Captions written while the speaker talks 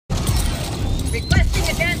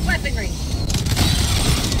weaponry.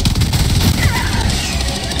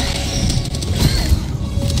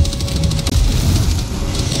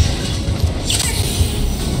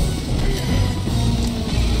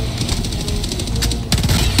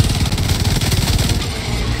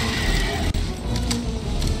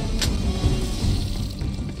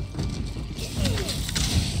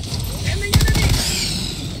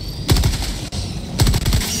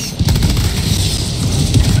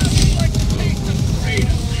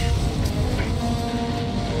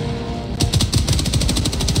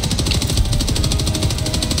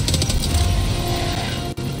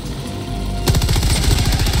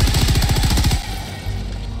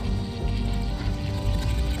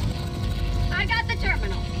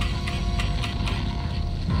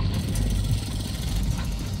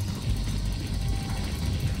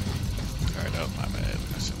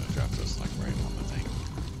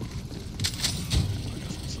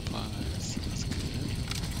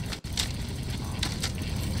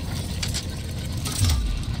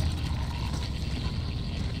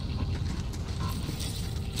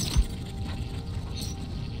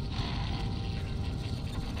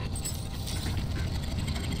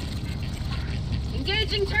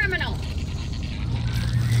 Engaging terminal.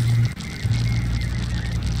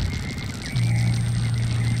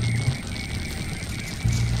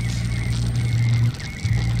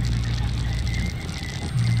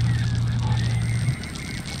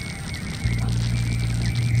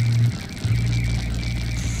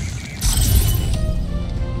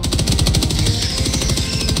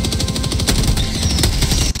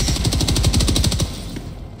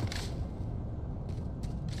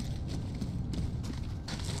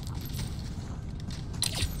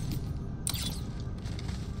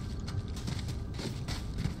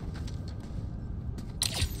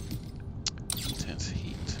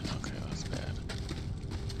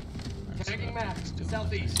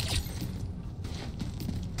 Southeast.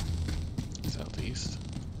 Southeast?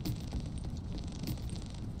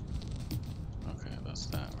 Okay, that's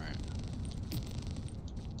that, right?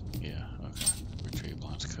 Yeah, okay. Retrieve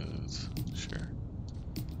launch codes. Sure.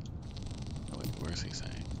 Oh, wait, where is he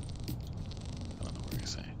saying? I don't know where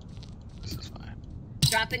he's saying. This is fine.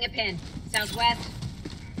 Dropping a pin. Southwest.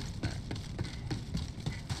 Alright.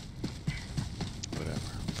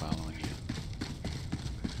 Whatever, I'm following you.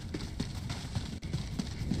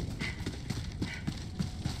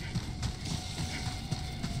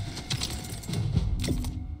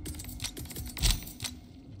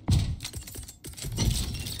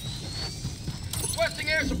 Requesting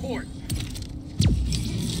air support.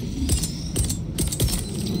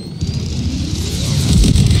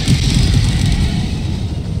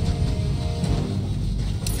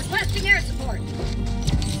 Requesting air support.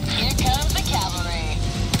 Here comes the cavalry.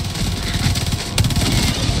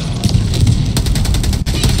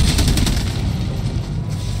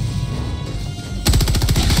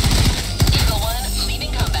 Eagle 1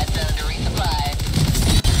 leaving combat zone to resupply.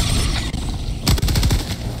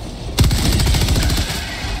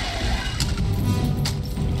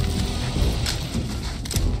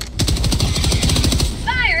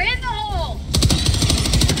 Fire in the hole.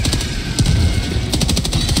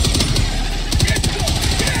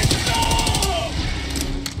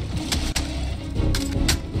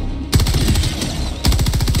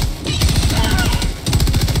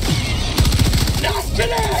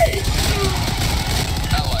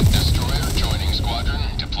 Allied destroyer joining squadron,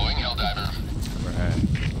 deploying Helldiver.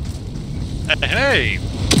 Right. Hey!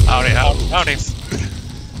 Howdy, howdy, howdy.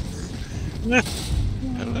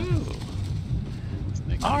 Hello.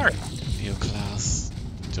 Alright. NioclasV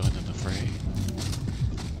joining the fray.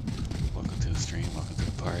 Welcome to the stream, welcome to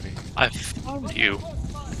the party. I found you.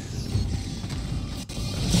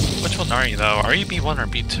 Which one are you though? Are you B1 or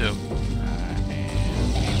B2?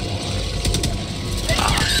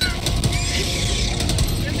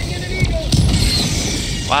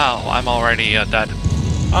 Wow, I'm already dead.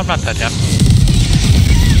 Oh, I'm not dead yet.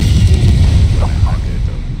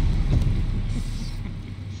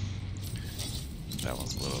 That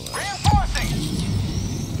was a little Reinforcing!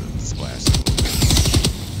 splash.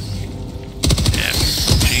 Yeah,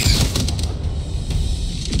 jeez.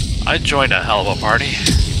 I joined a hell of a party. I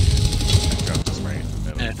dropped this right in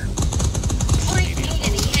the middle. Point me to the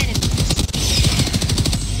enemy.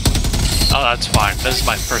 Oh, that's fine. This is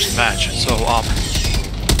my first match, so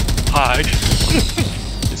hi.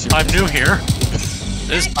 I'm new here.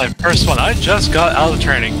 This is my first one. I just got out of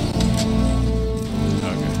training.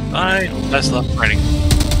 Okay. I just left training.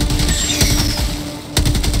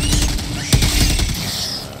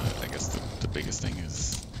 I guess the biggest thing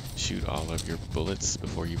is shoot all of your bullets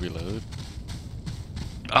before you reload.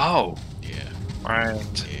 Oh, Yeah.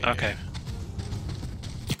 Right. Yeah. Okay.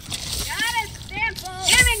 Got a sample!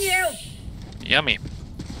 Giving you! Yummy.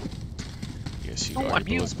 Yeah, shoot Oh, all your I'm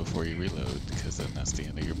bullets before you reload, because then that's the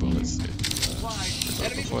end of your bullets. If you, reload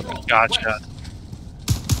Enemy before control. that. Gotcha.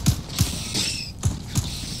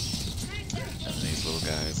 And then these little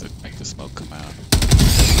guys that make the smoke come out.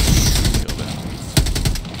 Kill them.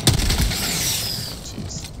 Oh,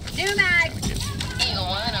 jeez. New mag! Trying to get Eagle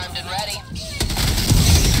 1 armed and ready.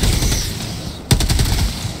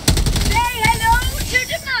 Say hello to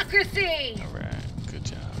democracy! Alright, good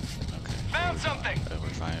job. Okay. Found something.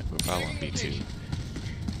 We're following B2.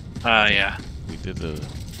 Yeah. We did the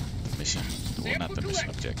mission, well, not the mission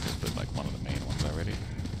objective, but like one of the main ones already.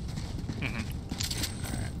 Mm-hmm.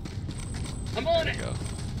 Alright, I'm on there it. we go.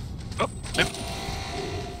 Oh, yep.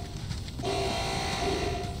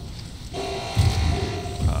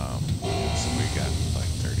 So we got like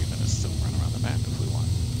 30 minutes to run around the map if we want.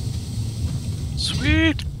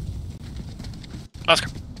 Sweet. Let's go.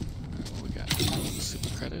 What we got? Super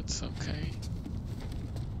credits, okay.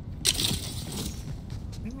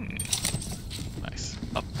 Nice.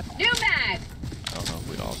 New mag! I don't know if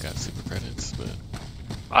we all got super credits, but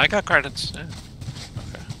I got credits. Yeah.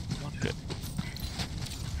 okay. Good.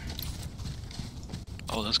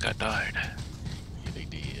 Oh, this guy died. Yeah, they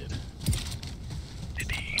did.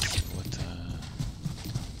 Indeed. What,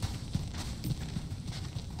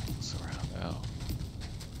 what's around? Oh.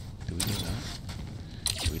 Did we do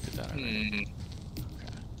that? We did that already.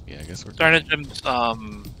 Okay. Yeah, I guess we're Stratagems,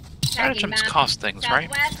 Tagging stratagems map. cost things, right?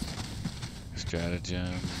 Southwest?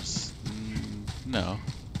 Stratagems. No.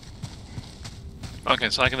 Okay,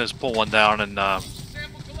 so I can just pull one down and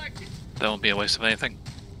Sample collected. that won't be a waste of anything.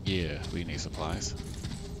 Yeah, we need supplies.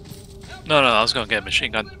 No, I was gonna get a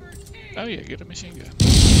machine gun. Oh yeah, get a machine gun.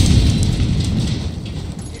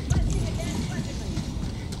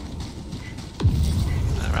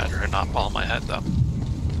 I'd rather it not fall on my head though.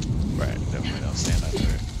 Right, definitely don't stand under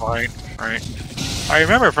it. Right. I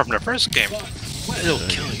remember from the first game, it'll Yeah.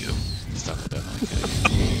 kill you. Stuff will definitely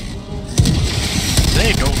kill you.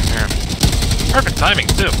 They don't care. Perfect timing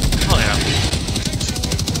too. Oh yeah.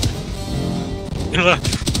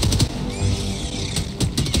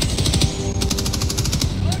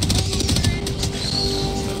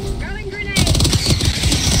 Throwing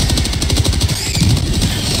grenade!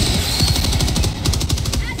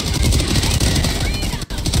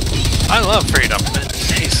 I love freedom. It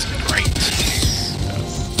tastes great.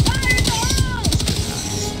 Fire in the hole!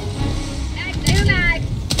 New mag!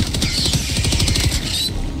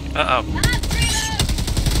 Uh-oh. Last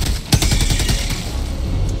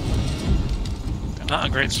reload! Not a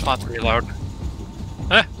great spot to reload.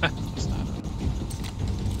 It's not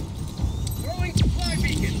Throwing supply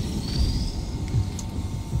beacon.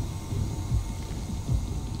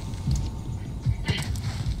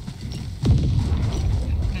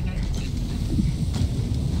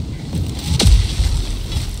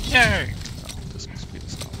 Yay! this must be the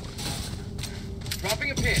stop work.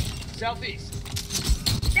 Dropping a pin. Southeast.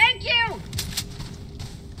 Thank you!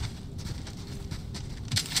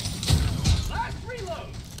 Last reload.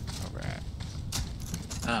 Alright.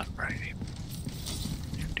 Alrighty.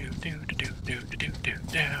 Do. Alright,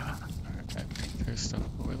 I think there's stuff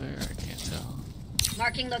over there. I can't tell.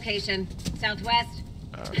 Marking location. Southwest.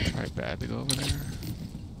 Probably bad to go over there.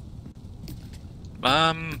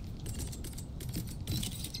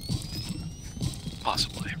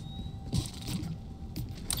 Possibly.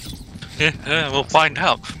 Yeah, we'll find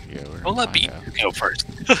out. Yeah, we're We'll gonna let B find out. go first.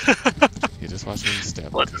 You just watch where you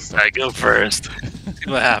step. Let Just this guy go first.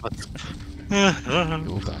 See what happens.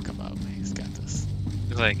 We'll back him up. He's got this.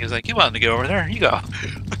 He's like, you wanted to go over there? You go.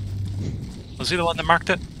 Was he the one that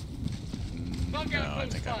marked it? Bug No, I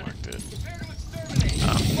outpost think I spotted. marked it. Prepare to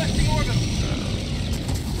exterminate. Requesting orbital.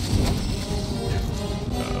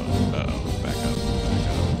 Uh-oh, back up.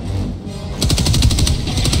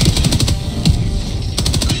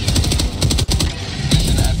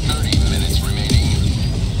 Mission has 30 minutes remaining.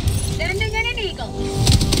 Sending in an eagle.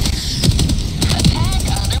 Attack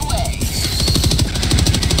underway.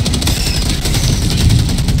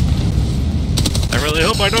 I really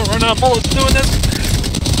hope I don't run out of bullets doing this.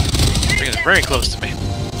 They're getting very close to me.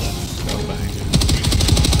 Go behind you.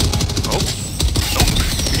 Oh.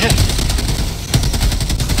 Yeah.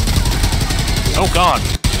 Oh god.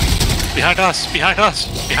 Behind us.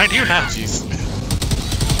 Behind you now. Jeez.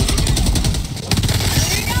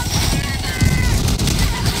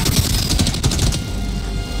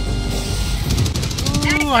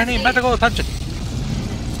 Ooh, I need medical attention.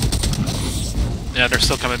 Yeah, they're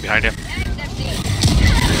still coming behind you. Mag's empty.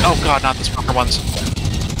 Oh god, not the smoker ones.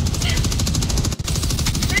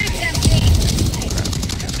 Mag's empty.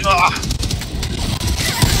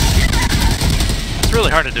 It's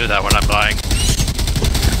really hard to do that when I'm dying.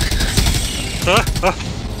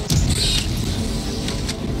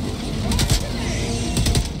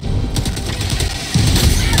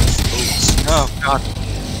 Oh god.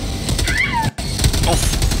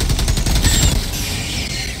 Oh.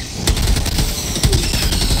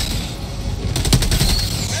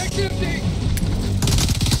 Back empty.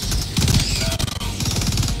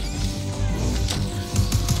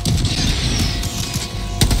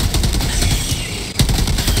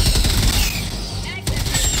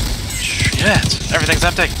 Shit! Everything's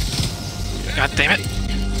empty. God damn it.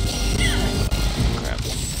 Crap.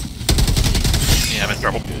 Yeah, I'm in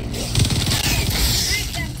trouble.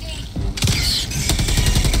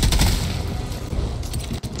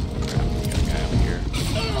 Get a guy over here.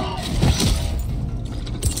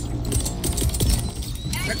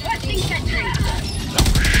 Requesting sentry.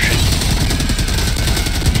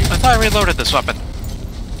 I thought I reloaded this weapon.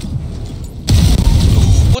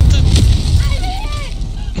 What the?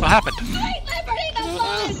 What happened? Great liberty, the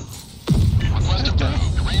blood! Request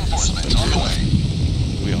approved. Reinforcements on the way.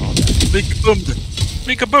 We all died. Mika boomed.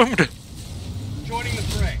 Mika boomed. Joining the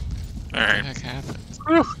fray. What the Alright. heck happened?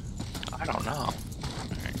 I don't know.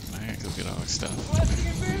 Alright, I gotta go get all our stuff. Requesting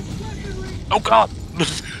advanced weaponry. Oh god!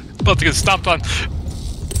 About to get stomped on.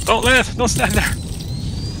 Don't land! Don't stand there!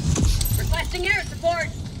 Requesting air support.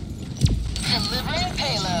 Delivering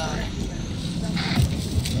payload.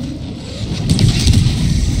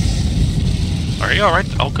 Are you alright?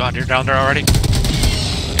 Oh god, you're down there already? Eagle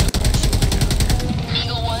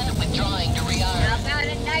 1 withdrawing to rearm. How about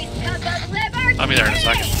a nice cup of liver? I'll be there in a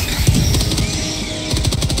second.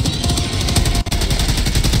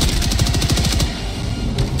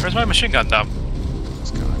 Where's my machine gun dump?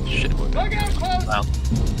 It's gone. Shit. Bug out close. Down.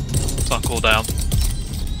 It's on cooldown.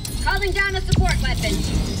 Calling down a support weapon.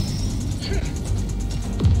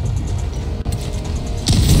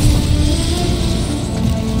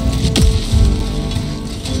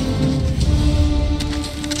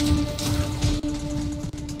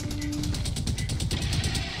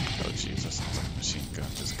 Oh Jesus, that's a machine gun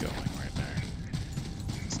just going right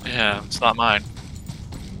there. Yeah, it's not mine.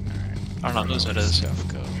 Alright. I don't know whose it is. Stuff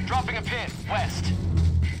go. Dropping a pin. West.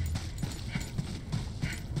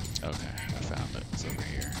 Okay, I found it. It's over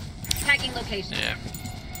here. Tagging location. Yeah.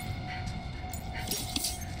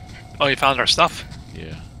 Oh, you found our stuff? Yeah,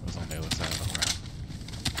 it was on the other side of the room.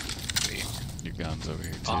 Your gun's over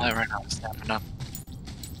here too. Oh, right now, it's snapping up.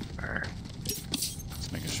 Alright.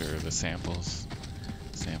 Just making sure the samples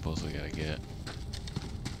we gotta get.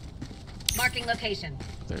 Marking location.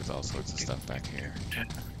 There's all sorts of stuff back here.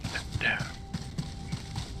 Yeah.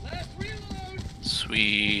 Last reload.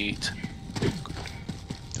 Sweet.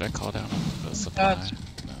 Did I call down a supply? That's-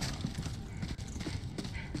 No.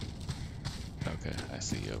 Okay, I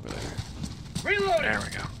see you over there. Reload. There we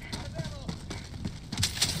go.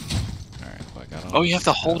 Alright, well I got all Oh, you have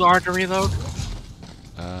to hold R to reload?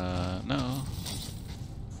 No.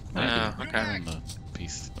 Yeah, okay.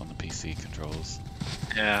 On the PC controls.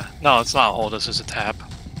 Yeah. No, it's not hold, this is a tab.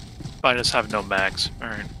 But I just have no mags.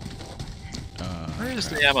 Alright. Where is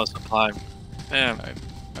the ammo supply? Yeah. I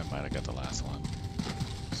might have got the last one.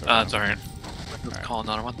 So, That's alright. Let's Alright. call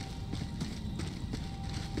another one.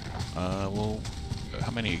 well,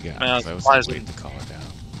 how many you got? Yeah, 'Cause I was supplies waiting to call it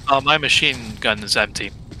down. My machine gun is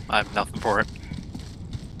empty. I have nothing for it.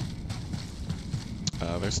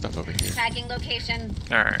 There's stuff over here. Tagging location.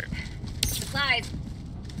 Alright. Supplies.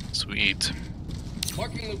 Sweet.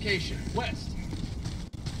 Marking location. West.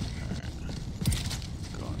 Alright.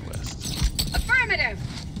 Going west. Affirmative.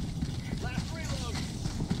 Last reload.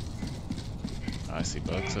 I see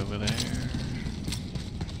bugs over there.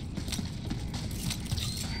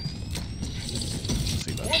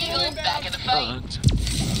 See bugs. Eagle back in the fight.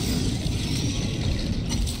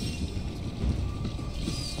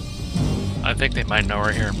 I think they might know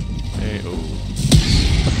we're here. Hey, oh.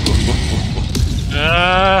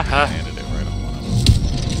 Uh-huh. Landed it right on one of them.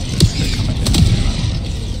 They're coming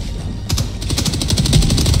down.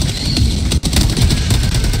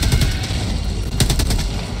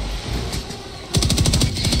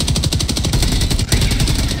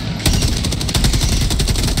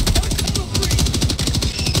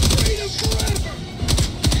 Freedom forever.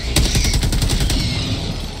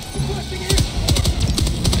 Requesting air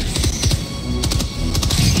support.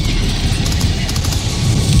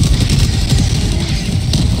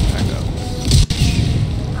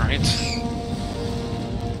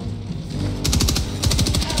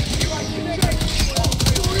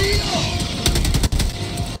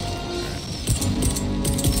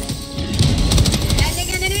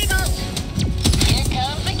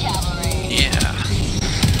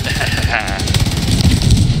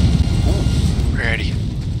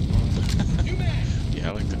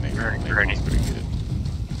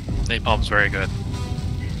 very good.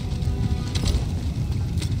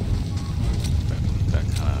 That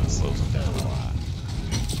kind of slows them down a lot.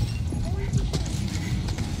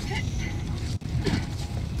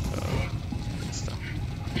 Good stuff.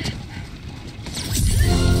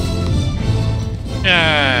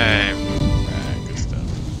 Yay! Right, good stuff.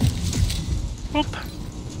 Whoop.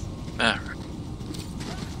 Alright.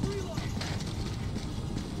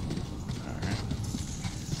 Alright.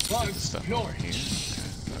 Bugs, Stuff north. over here.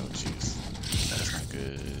 Okay. Oh, jeez. That's not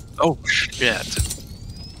good. Oh, shit.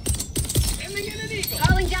 Sending in an eagle.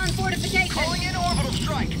 Calling down fortification. Calling in orbital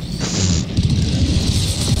strike.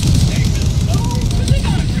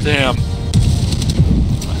 Damn.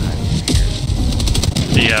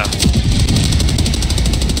 Yeah.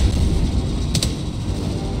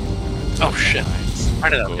 Oh, shit. Why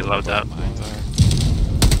did I reload that?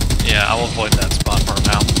 Yeah, I'll avoid that spot for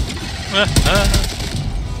now.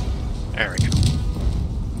 There we go.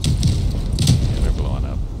 Yeah, they're blowing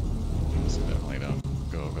up. So definitely don't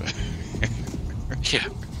go over there. Yeah.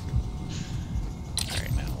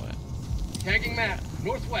 Alright, now what? Tagging map,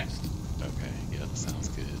 northwest. Okay, yeah, that sounds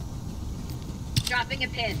good. Dropping a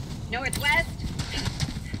pin. Northwest.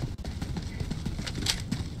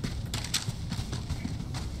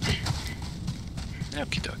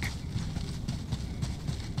 Okie dokie.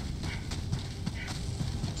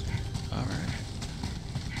 Alright.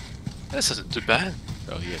 This isn't too bad.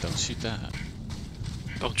 Oh yeah, don't shoot that.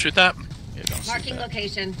 Don't shoot that. Yeah, don't shoot Marking that.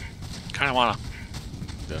 location. Kinda wanna.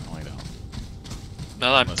 Definitely don't.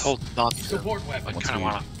 Now that I'm Unless- told not to. Support I weapon. Once kinda we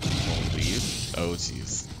wanna. won't leave. Oh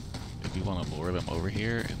jeez. If you want to lure them over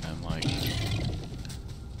here and then like,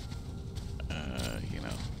 you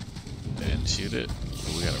know, then shoot it,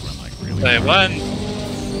 but we gotta run like really. Say hard. when?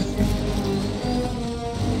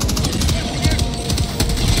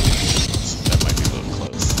 That might be a little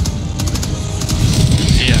close.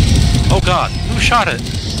 Yeah. Oh god, who shot it?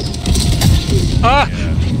 Ah! Yeah.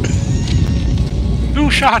 Who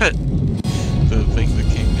shot it? The thing that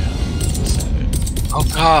came down. Shot it. Oh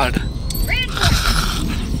god.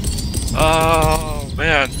 Reinforcements. Oh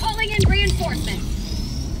man. Calling in reinforcements.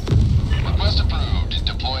 Request approved.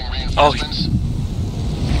 Deploying Oh,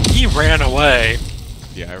 reinforcements. he ran away.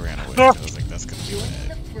 Yeah, I ran away. I was like, that's gonna be Join bad.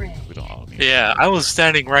 the fray. We don't all need. Yeah, I was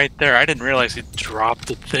standing right there. I didn't realize he dropped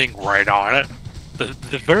the thing right on it.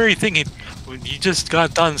 The very thing he, when you just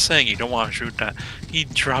got done saying you don't want to shoot that, he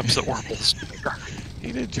drops the orbital speaker.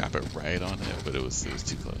 He did drop it right on it, but it was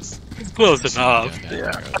too close. Close Machine enough. gun down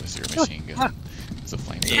Yeah. there. It was your machine gun. It's a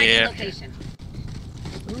flame. Yeah. Marking location.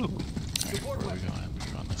 Ooh. Alright, where are we going?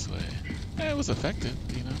 We're going this way. Yeah, it was effective,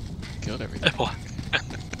 you know. Killed everything.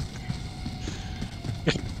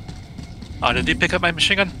 Oh, did he pick up my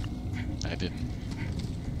machine gun? I didn't.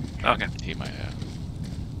 Okay. He might have.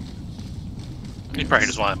 He probably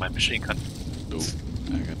just wanted my machine gun. Nope.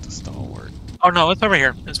 I got the stalwart. Oh no, it's over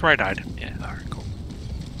here. It's where I died. Yeah, alright, cool.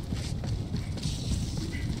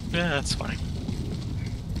 Yeah, that's funny.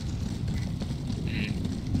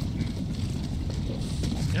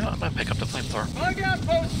 Yeah, I might pick up the flamethrower. Bug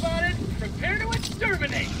outpost spotted. Prepare to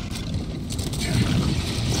exterminate.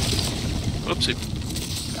 Oopsie.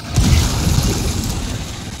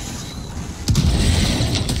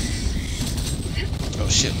 Oh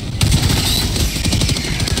shit.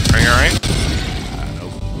 Are you alright?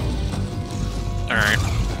 Nope. Alright. I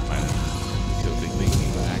might have killed BigLeeky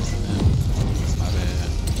by accident. That's my bad.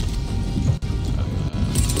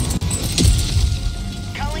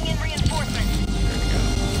 Calling in reinforcements. There we go.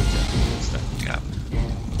 Good stuff. Got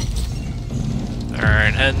it.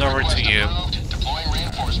 Alright, heading over Request to you. approved. Deploying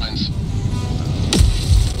reinforcements.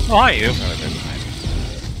 Oh, hi you. Oh, they're behind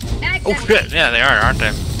me. Mag Oh shit, yeah they are, aren't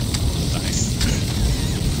they? Nice.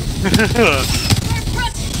 For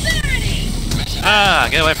prosperity. Ah,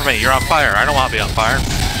 get away from me, you're on fire. I don't want to be on fire.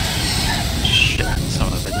 Shit, son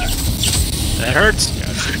of a bitch. That hurts.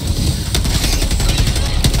 Gotcha.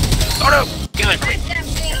 Oh no! Get away from me. Mag's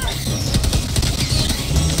empty.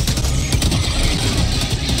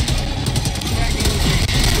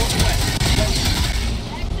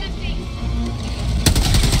 Mag's empty.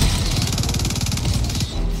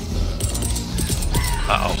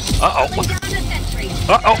 Uh-oh. Calling Uh-oh. down a sentry.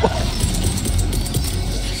 Uh-oh.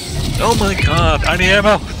 Oh my god, I need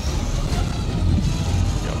ammo.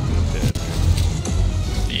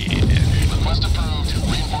 Yeah. Request approved.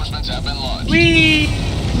 Reinforcements have been launched. Whee!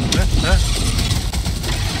 They're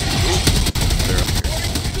up here.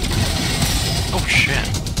 Oh shit.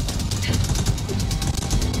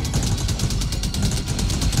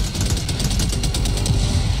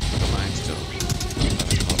 The mines still.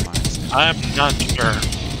 They call mines now. I'm not sure.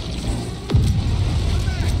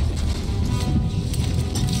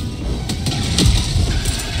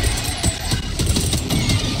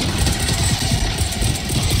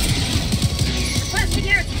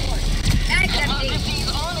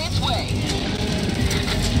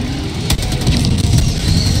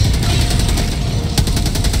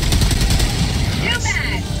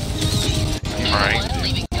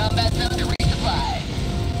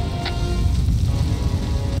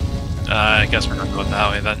 guess we're gonna go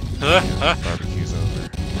that way then. Barbecue's over.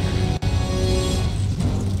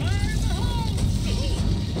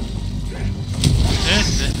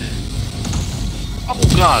 Oh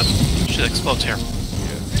god! Shit explodes here.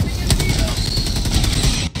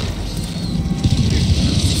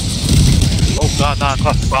 Oh god, not a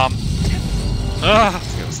cluster bomb. Ah!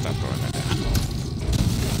 Just gotta stop throwing that down.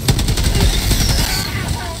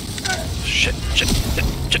 Shit.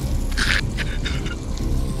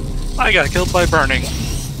 I got killed by burning.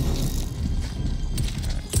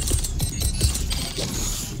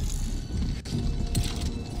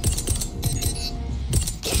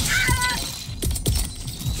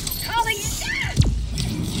 Calling it down!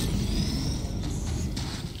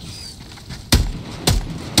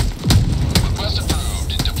 Request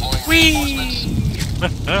approved. Deploying Whee!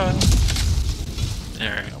 reinforcements.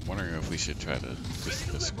 Alright. I'm wondering if we should try to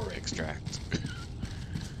just extract.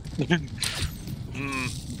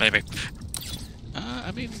 Maybe.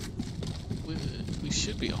 I mean, we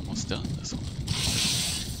should be almost done this one.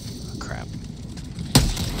 Oh, crap.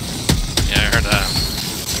 Yeah, I heard that.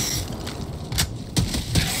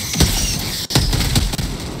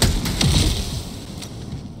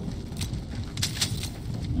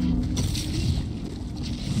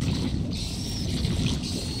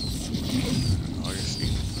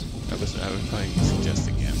 I would probably suggest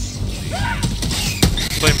against the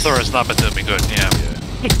Flamethrower has not been doing me good, yeah.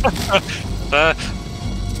 I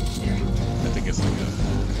think it's like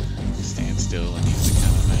a stand still and use it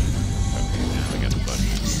kind of thing. Okay, now we got the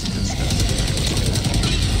buttons. Good stuff.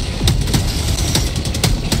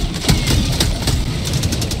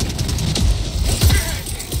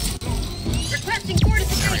 Requesting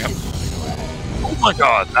fortification. Oh my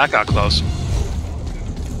god, that got close.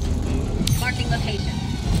 Marking location.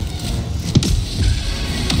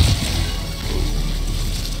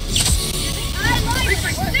 I like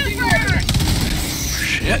super!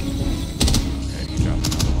 Shit. Okay, you dropped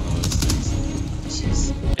another one of those things. Jeez.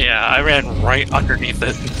 Yeah, I ran right underneath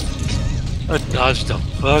it. I dodged the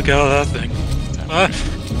fuck out of that thing.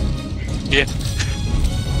 Yeah.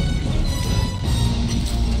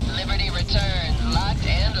 Liberty return, locked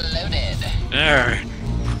and loaded. Alright.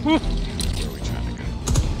 Where are we trying to go?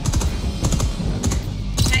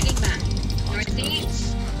 Tagging map.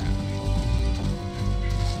 Northeast.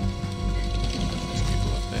 There's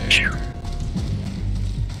people up there.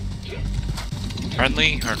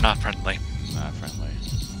 Friendly or not friendly? Not friendly.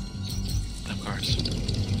 Of course.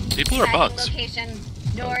 People are Tagging bugs. location.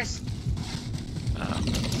 North.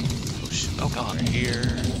 Oh shit. Oh god. Right here.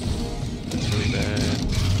 That's really bad.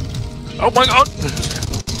 Oh my god!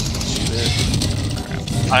 Shoot it.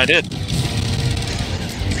 Crap. I did.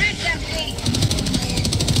 Bridge empty.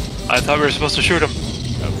 I thought we were supposed to shoot him.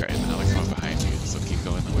 Okay, now they're coming behind you, so keep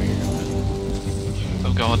going the way you're going.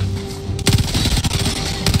 Oh god.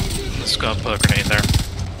 Let's go and put a grenade there.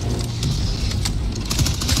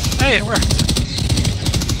 Hey, it worked!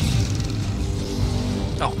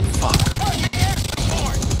 Oh, fuck.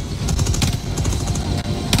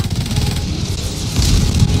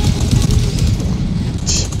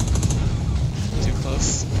 Too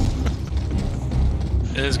close.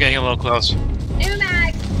 It is getting a little close. New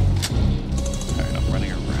mag. Alright, I'm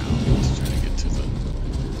running around to try to get to the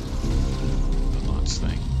launch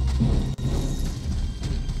thing.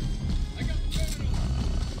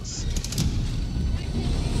 Let's see.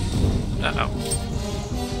 Uh-oh.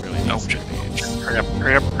 Really Oh, needs shit. grenades. Hurry up,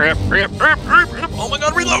 hurry up, hurry up, hurry up, hurry up, hurry up, hurry up. Oh my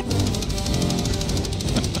god, reload!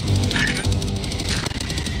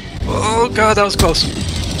 Oh god, that was close.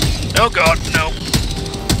 Oh god, no.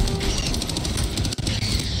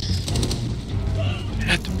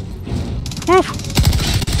 Shit. Woo!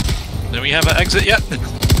 Do we have an exit yet? We're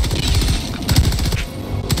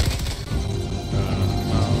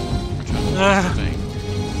trying to launch the thing.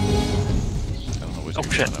 I don't know which Oh, one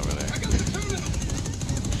shit. over there.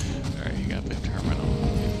 Alright, you got the terminal.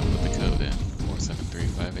 You can put the code in.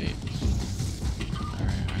 47358.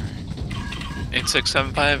 Alright.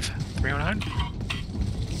 8675309.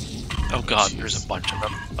 Oh god, there's a bunch of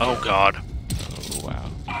them. Oh god. Oh, wow.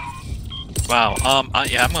 Wow,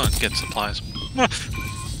 yeah, I'm gonna get supplies.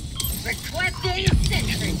 Requesting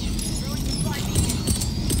sentry.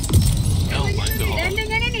 Oh my god.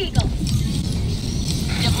 Sending in an eagle.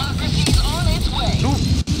 Democracy's on its way.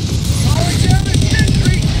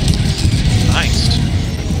 Nice.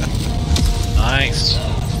 Nice.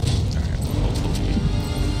 Alright, well, hopefully,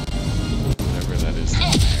 whatever that is.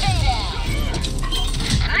 Stay down.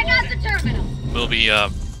 I got the terminal. We'll be,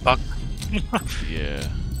 fucked. Yeah.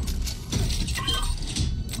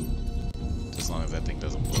 As long as that thing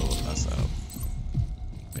doesn't blow us up.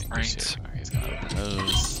 Bang, Right. shit. Alright, he's gonna open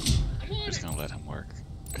those. We're just gonna let him work.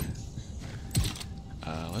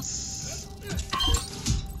 Let's.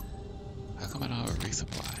 How come I don't have a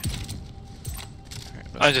resupply? Alright,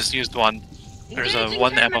 I just used one. There's a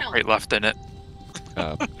one ammo crate left in it.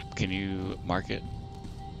 Can you mark it?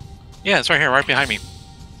 Yeah, it's right here, right behind me.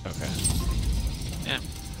 Okay. Yeah.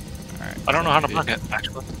 Alright. I don't know how to mark it,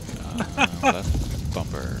 actually. Left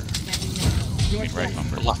bumper. I mean right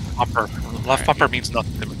bumper. Left bumper. Left bumper means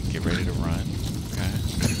nothing to me. Get ready to run. Okay.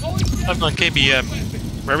 I'm on KBM.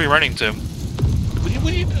 Where are we running to?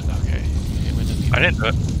 What are you doing? Okay. I didn't do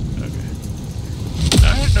it. Okay. I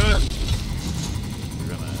didn't do it.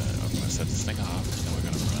 I'm gonna set this thing off, and then we're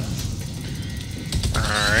gonna run.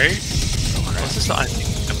 Alright. This is the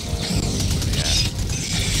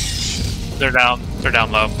Yeah. They're down. They're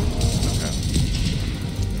down low. Okay.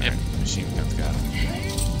 Yep. Right. Machine gun's got him.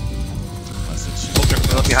 Unless it's Oh,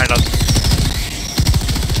 they're behind us.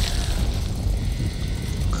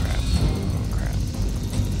 crap. Oh crap.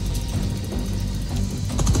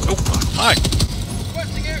 Oh, hi.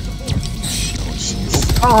 Requesting air support. Oh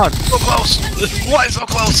jeez. God, so close. Why so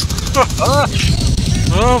close?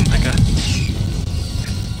 Oh my god.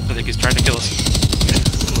 I think he's trying to kill us. A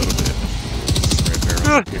little bit. Red barrel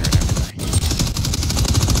here and everything.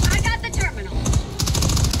 I got the terminal.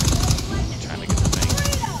 Trying to get the thing.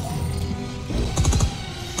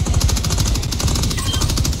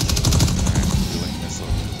 Alright, fueling missile.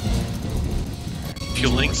 Alright,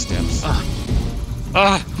 Fueling? more steps.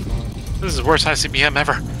 This is the worst ICBM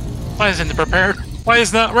ever. Why isn't it prepared? Why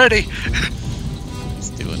is it not ready? It's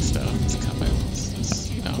doing stuff. It's coming. It's,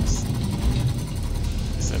 you know,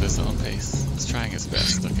 it's at its own pace. It's trying its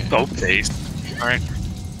best, okay? So based. Alright.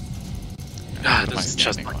 What God, am I this is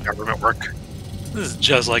just standing like on? government work. This is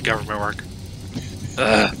just like government work.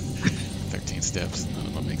 13 steps. None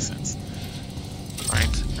of them make sense.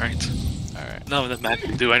 Right. Alright. None of them map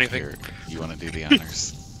can do anything. Here, you want to do the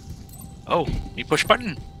honors? Oh, you push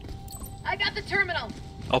button. I got the terminal.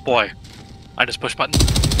 Oh boy. I just push button.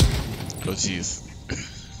 Oh jeez.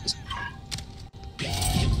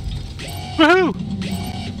 Woohoo!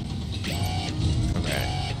 Okay.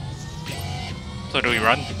 So do we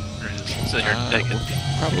run? Or just sit here and take it?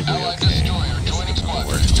 Probably Allied okay. destroyer joining squadron.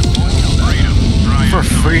 Work. Deploying Helldiving. For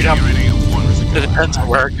freedom. Where's it It going? depends on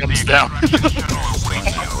where it comes down. The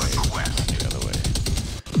other way.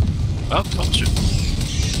 Oh, don't shoot.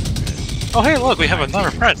 Oh hey, look, we have another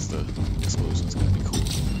friend. The explosion's gonna be cool.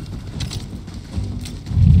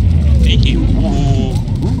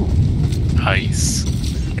 Ooh. Nice.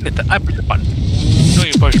 And hit the I push the button. No,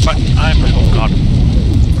 you push the button. I push. Oh god.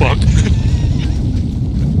 Fuck.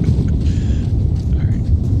 Alright.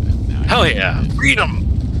 Now I Hell can- yeah. Freedom.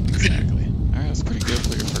 Exactly. Alright, that's pretty good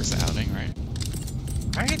for your first outing, right?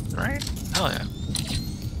 Right. Hell yeah.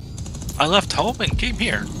 I left home and came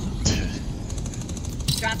here.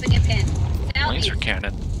 Dropping a pin. Laser Southeast.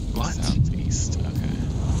 cannon. What? Southeast, okay.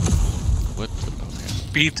 What?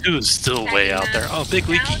 Okay. B2 is still way out there. Oh,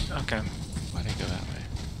 BigLeeky. Okay. Why'd he go that way?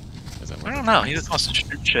 Is that I what don't the know. thing He is? just wants to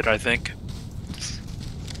shoot shit, I think.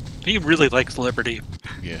 He really likes liberty.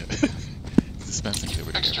 Yeah. He's dispensing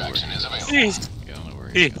liberty Extraction is everywhere. available. He's, I don't know where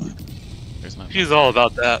He- he's going. There's my he's all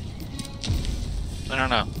about that. I don't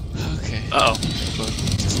know. Okay. Uh-oh. Bug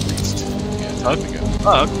just reached. Yeah, Bug? time to go.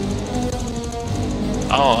 Bug?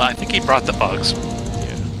 Oh, I think he brought the bugs.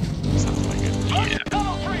 Yeah. Sounds like it. Yeah.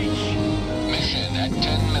 Tunnel breach. Mission at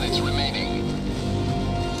 10 minutes remaining.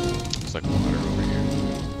 It's like water over here.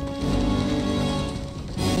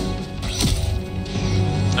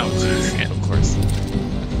 Oh, jeez. Yeah. Of course.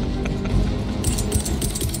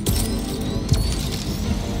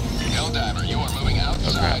 Helldiver, you are moving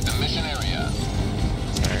outside the mission area.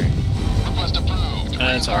 Sorry. Request approved.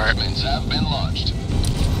 That's alright. Reinforcements have been launched. Can't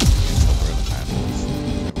tell where the path is.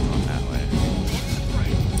 We're going that way.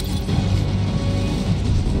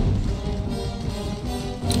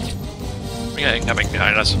 We got incoming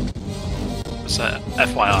behind us. Just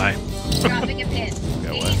FYI. Dropping a pin.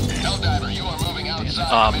 Got what? Helldiver, you are moving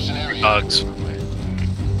outside the mission area. Bugs. Wrong way. Okay.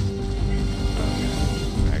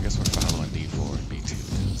 I guess we're following D4 and B2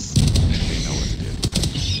 because they know what to do.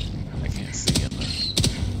 I can't see in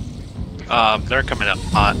the. They're coming up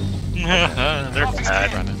hot. They're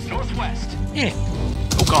bad. Running. Northwest. Yeah.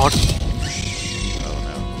 Oh god. Oh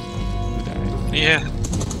no. Who died? Yeah.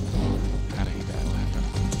 How did he die? What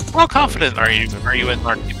happened? How confident are you in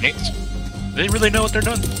our teammates? They really know what they're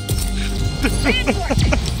doing.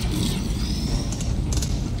 Reinforcement.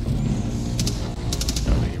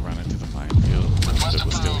 Oh, did he run into the minefield? Request That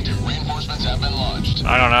was still approved. here. Reinforcements have been launched.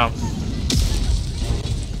 I don't know.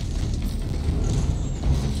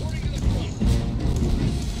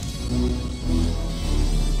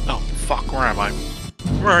 Oh,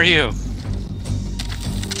 Where are you?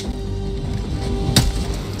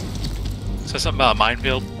 Say something about a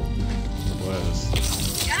minefield? Was.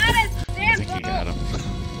 Got it! I Stand think you got him.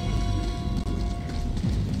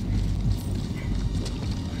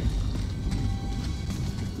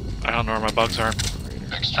 I don't know where my bugs are.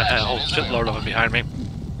 I had a whole shitload of them behind me.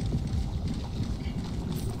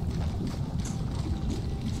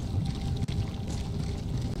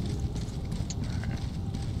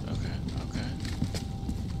 Okay, okay.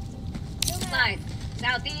 Nice.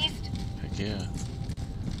 Southeast. Heck yeah.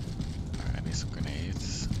 Alright, I need some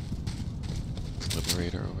grenades.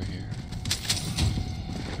 Liberator over here.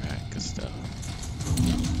 Alright, good stuff.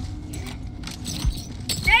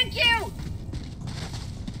 Thank you!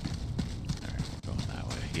 Alright, we're going that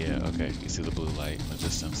way. Yeah, okay. You see the blue light in the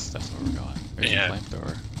distance? That's where we're going. There's Yeah. a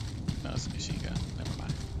flamethrower. No, it's a machine gun. Never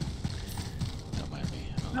mind. Don't mind me.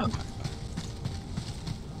 I don't know what I'm talking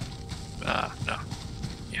about. No.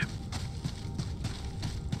 Yeah.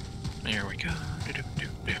 There we go.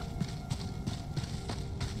 Do-do-do-do.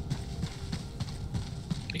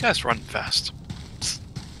 You guys run fast.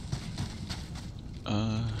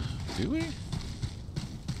 Do we?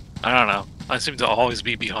 I don't know. I seem to always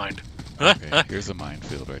be behind. Okay, here's a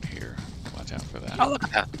minefield right here. Watch out for that. Oh, look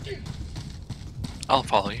at that. I'll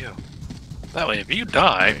follow you. That way, if you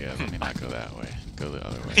die... Yeah, let me not go that way. Go the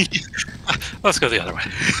other way. Let's go the other way.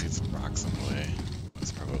 Need some rocks in the way.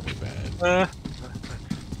 That's probably bad. Uh, Alright,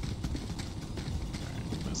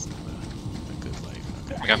 that's not a good light.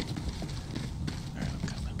 Okay. Okay. Alright, I'm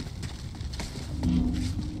coming.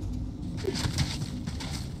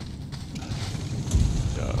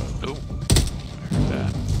 Ooh, I heard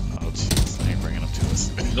that. Oh, jeez. I ain't bringing them to us.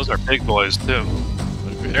 those are big boys, too.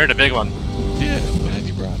 They're the big one. Yeah, glad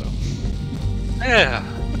you brought them. Yeah.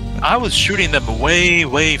 I was shooting them way,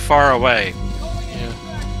 way far away. Yeah.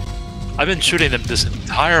 I've been shooting them this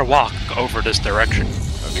entire walk over this direction.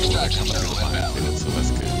 Okay, well, they're coming through the minefield, so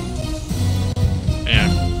that's good. Yeah.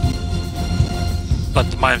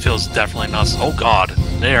 But the minefield's definitely not. Oh god,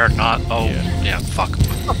 they are not. Oh yeah, fuck.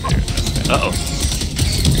 Uh oh.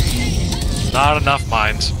 Not enough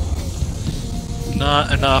mines.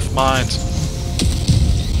 Not enough mines.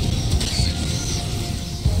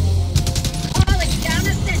 Falling down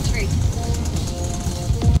the sentry.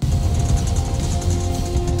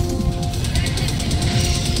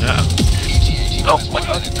 Yeah. Oh my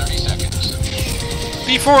god. 30 seconds.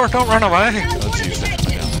 B4, don't run away. Oh, jeez, they're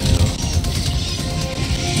coming down the hill.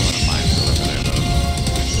 Throwing a minefield over there, though.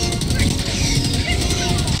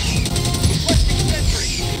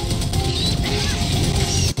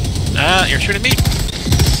 Ah, you're shooting me.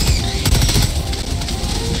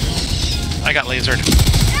 I got lasered.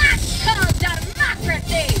 That's called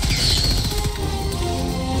democracy!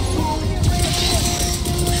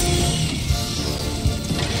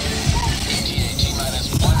 T-minus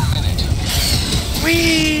 1 minute.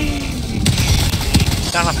 Whee!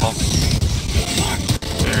 Down a pole.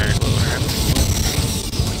 Very cool.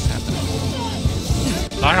 What's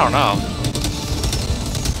happening? I don't know.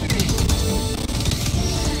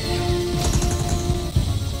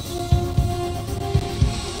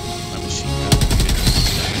 My machine gun.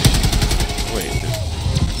 Wait. Okay.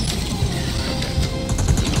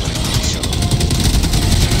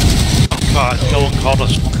 Oh god, no one called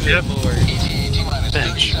us. Yep. T-minus 30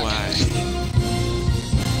 Bitch, seconds. why?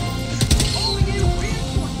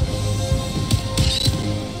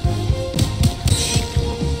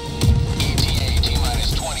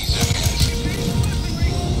 T-minus 20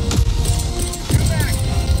 seconds.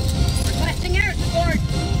 Requesting air support.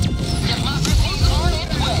 Democracy's on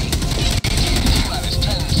its way. T-minus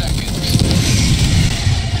 10 seconds.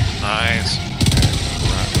 Nice.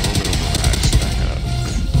 Orbital barrage back up.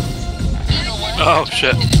 Oh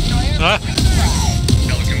shit. Huh?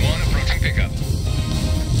 Pelican 1 approaching pickup.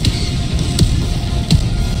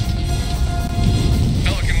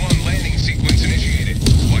 Pelican 1 landing sequence initiated.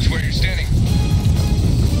 Watch where you're standing.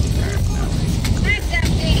 That's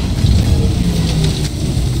empty.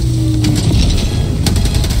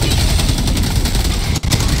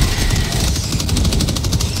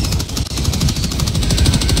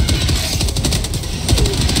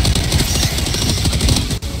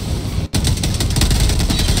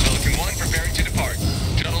 Pelican 1 preparing to depart.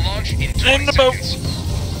 Shuttle launch in 20 In the boat. seconds.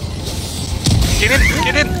 Get in!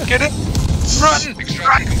 Get in! Get in! Run!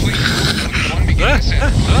 Extraction complete. Pelican 1 begin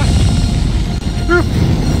descent.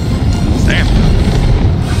 Damn.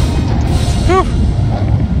 Whew.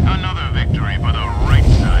 Another victory for the right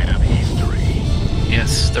side of history.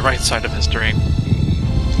 Yes, the right side of history.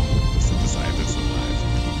 This is the side that's alive.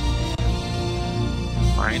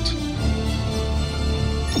 Right.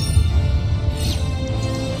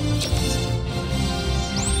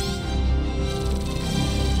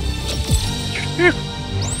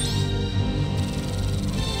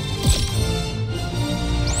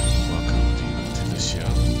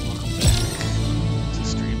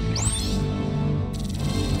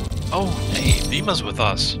 Dema's with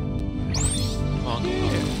us. Well,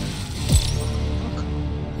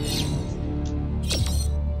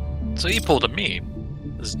 so he pulled a me.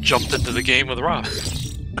 Just jumped into the game with Rob.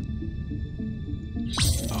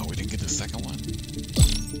 Oh, we didn't get the second one?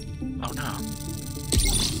 Oh no.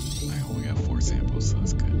 Alright, well, we got 4 samples, so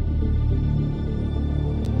that's good.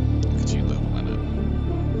 Look at you leveling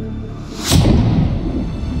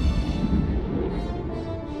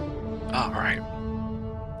up. Alright.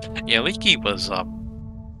 Yeah, Leaky was,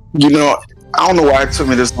 You know, I don't know why it took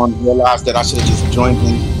me this long to realize that I should have just joined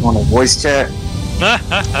in on a voice chat. I don't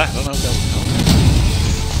know if that was helping.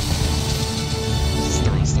 Just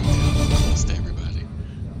throwing stuff down close to everybody.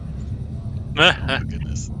 Oh my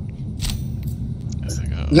goodness. It's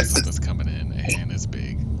like, oh, something's coming in and it's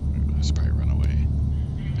big. I should probably run away.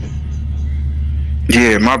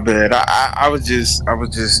 Yeah, my bad. I was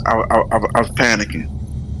panicking.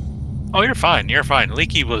 Oh, you're fine. You're fine.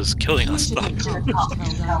 Leaky was killing us. It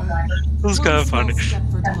was kind of funny.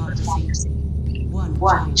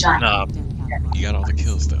 Nah. You got all the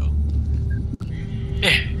kills though.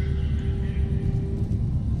 Yeah.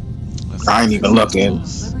 I ain't even looking.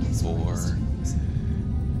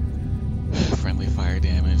 For friendly fire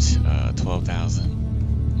damage,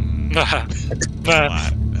 12,000. That's a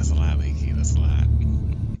lot. That's a lot, Leaky. That's a lot.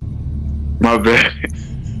 My bad.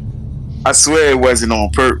 I swear it wasn't on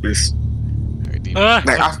purpose. Alright,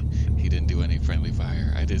 Like, he didn't do any friendly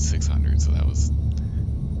fire. I did 600, so that was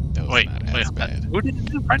Wait, not as bad. who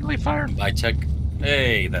didn't do friendly fire? I check.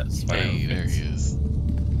 Hey, that's fine. Hey, there he is.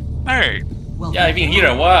 Hey. Yeah, I've been here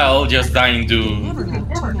a while, just dying to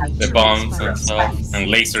the bombs and stuff, and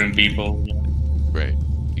lasering people. Right.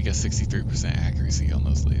 You got 63% accuracy on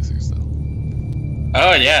those lasers, though.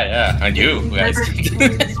 Oh yeah, and you guys.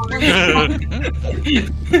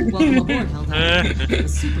 Welcome aboard, Helldivers. The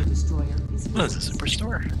super destroyer is What is a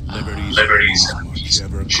superstore? Liberties.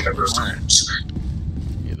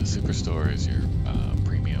 Yeah, the superstore is your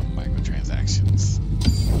premium microtransactions.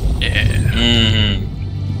 Yeah. Mm-hmm.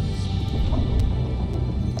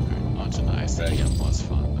 Alright, launching the ICM was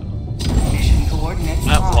fun, though. Mission coordinates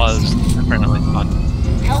That lost. was apparently fun.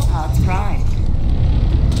 Hellpods prime.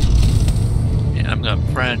 Yeah, I'm gonna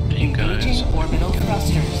friend you guys. Engaging orbital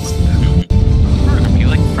thrusters. We're gonna be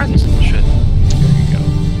like friends and shit. There you go.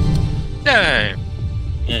 Yay!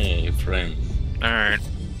 Hey, friend. Alright.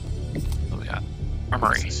 What we got?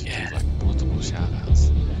 Armory. So Yeah. like multiple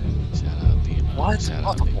shout-outs. Shout out Dema. What? Shout out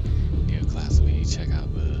Multiple? NioclasV. Check out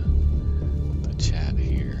the chat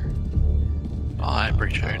here. Oh, I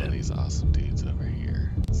appreciate all it. these awesome dudes over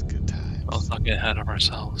here. It's good times. Let's not get ahead of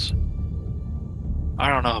ourselves. I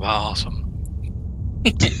don't know about awesome.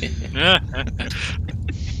 You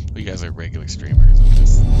guys are regular streamers. I'm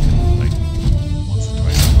just like once or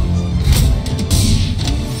twice a month.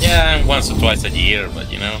 Yeah, once or twice a year, but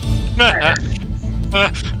you know.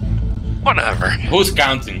 Whatever. Who's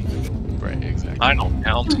counting? Right, exactly. I don't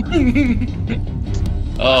count.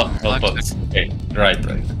 Oh, Hellpods. Okay, right.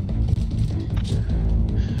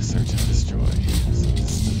 Search and destroy. So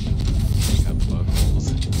just pick up bug holes.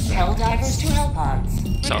 Helldivers to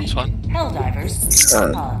Hellpods. Sounds fun. Helldivers to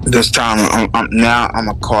Hellpods. This time, I'm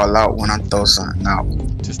gonna call out when I throw something out.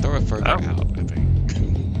 Just throw it further out, I think.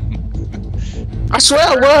 I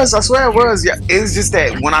swear it was. Yeah, it's just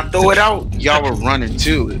that when I throw it out, y'all were running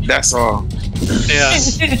too. That's all. Yeah.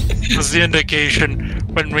 That's the indication.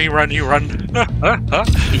 When we run, you run.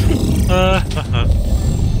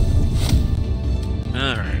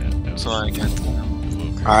 Alright. So I can.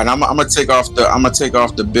 All right, I'm gonna take off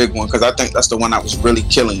the big one because I think that's the one that was really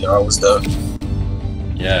killing y'all. Was the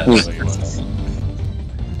Yeah. That's what it was.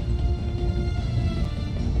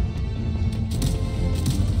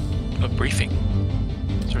 A briefing.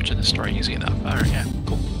 Searching the story easy enough. Alright, yeah,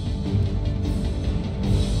 cool.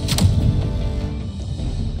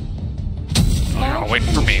 Oh, you're all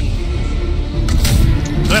waiting for me.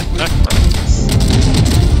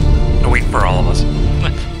 They're waiting for all of us.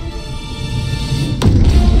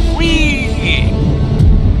 Whee!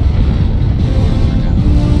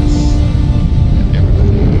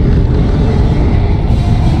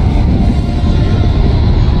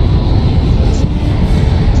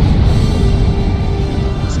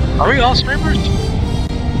 Are we all streamers?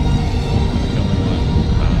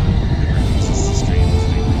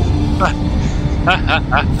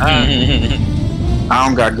 I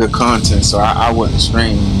don't got good content, so I wouldn't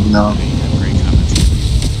stream. You know. Great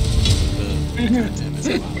content is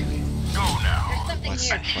quality. Go now. There's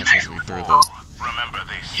something here. Watch as we throw the Remember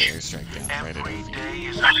this. airstrike down right at Every your feet. day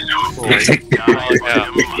is a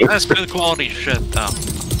Yeah. That's good quality shit, though.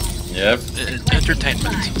 Yep. It's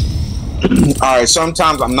entertainment. All right.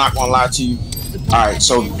 Sometimes I'm not gonna lie to you. Alright,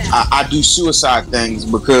 so I do suicide things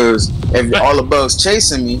because if all the bugs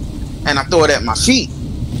chasing me and I throw it at my feet,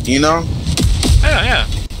 you know? Yeah.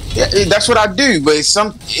 Yeah, that's what I do, but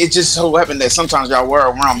it just so happened that sometimes y'all were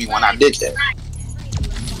around me when I did that.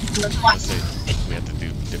 I say we have to do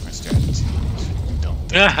different strategies.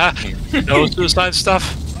 Don't. No suicide stuff.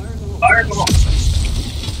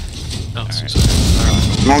 No suicide.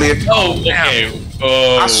 Only if Oh, okay.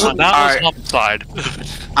 That was homicide.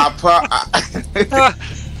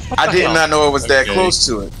 I did not know it was that Okay. close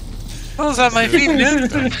to it. What was at my feet, man?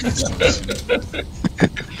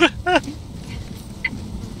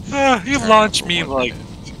 You launched me like...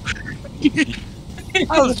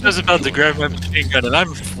 I was just about to grab my machine gun and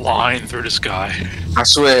I'm flying through the sky. I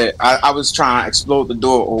swear, I was trying to explode the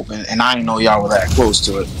door open and I didn't know y'all were that close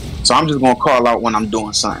to it. So I'm just gonna call out when I'm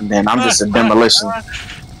doing something. Then I'm just a demolition.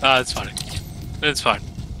 It's fine. It's fine.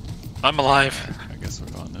 I'm alive. I guess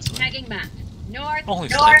we're going this way. Tagging map. North. Holy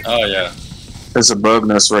North. Oh, yeah. There's a bug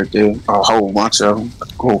nest right there. A whole bunch of them. A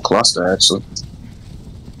whole cluster, actually.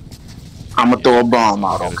 I'm gonna throw a bomb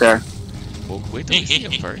out, okay? Well, wait till we see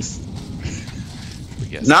him first.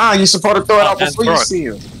 Yes. Nah, you're supposed to throw it out Then before throw you it. see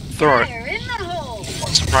him. Throw it. Fire in the hole.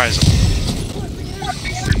 Surprise him.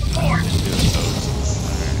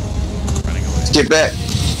 Running away. Get back.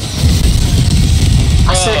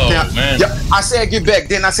 I said, Oh, now, man. yeah, I said get back.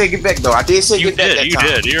 Didn't I say get back though? I did say You get back did, that you time.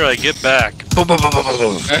 did. You're like, get back. Boom, boom, boom, boom, boom,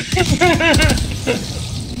 boom.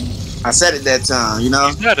 I said it that time, you know?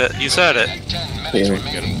 You said it. You said it. 10 minutes You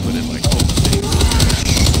remaining. gotta put it like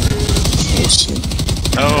Oh shit.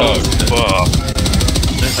 Oh, fuck.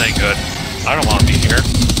 This ain't good. I don't want to be here.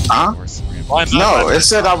 Huh? Why am I No, by it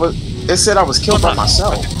said I was killed by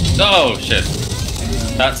myself. Oh, shit.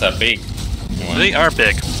 That's a big one. They are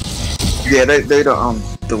big. Yeah, they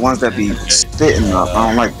the ones that be spitting up. I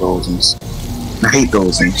don't like those ones. I hate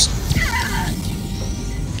those ones.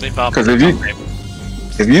 They pop. 'Cause if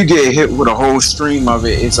you get hit with a whole stream of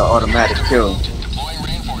it, it's an automatic kill. Deploying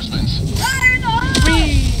reinforcements. Fire in the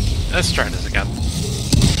hole. Let's try this again.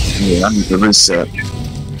 Yeah, I need to reset.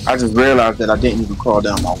 I just realized that I didn't even call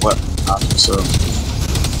down my weapon. So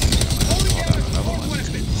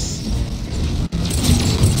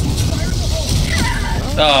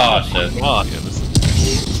Oh, shit. Come on.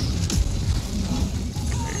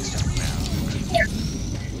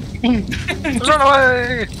 Run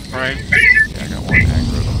away! Right. Yeah, I got one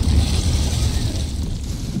aggro.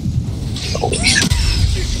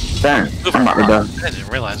 damn, I'm about to die. I didn't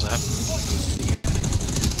realize that.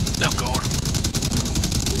 No gold.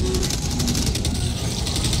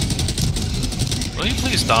 Will you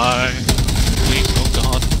please die? Please, oh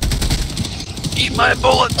god. Eat my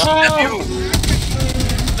bullets! Nephew!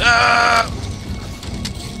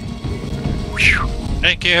 Whew.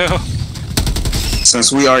 Thank you.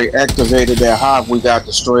 Since we already activated that hive, we got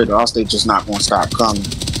destroyed, or else they just not gonna stop coming.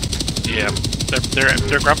 Yeah,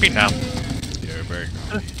 they're grumpy now. Yeah, very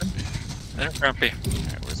grumpy. They're grumpy.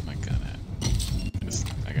 Alright, where's my gun at?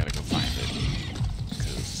 I gotta go find it.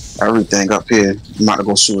 'Cause Everything up here, I'm about to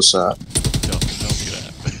go suicide. don't do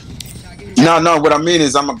that. No, what I mean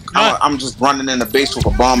is I'm just running in the base with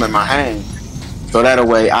a bomb in my hand. So that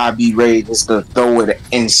way I be ready just to throw it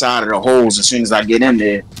inside of the holes as soon as I get in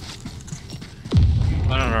there.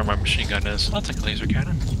 I don't know where my machine gun is. I'll take a laser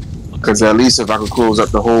cannon. Because at least if I could close up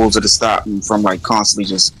the holes, it'll stop me from like constantly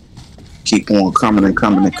just keep on coming and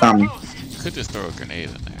coming and coming. You could just throw a grenade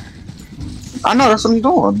in there. I know that's what I'm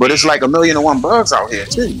doing, but it's like 1,000,001 bugs out here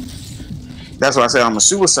too. That's why I say I'm a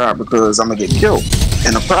suicide, because I'm gonna get killed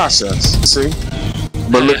in the process. See?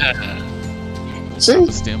 But look, see?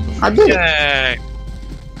 The stem before I did it. Yay!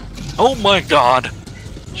 Oh my god!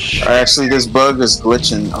 Actually, this bug is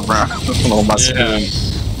glitching around on my screen.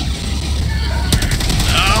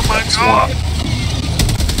 Oh my god!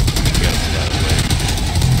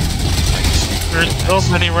 There's so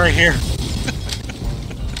many right here.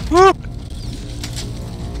 Woo!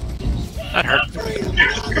 That hurt.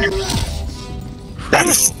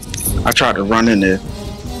 I tried to run in there.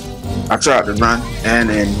 I tried to run, and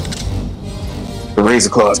then the razor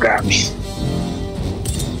claws got me.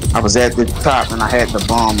 I was at the top, and I had the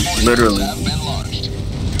bomb literally. Have been launched.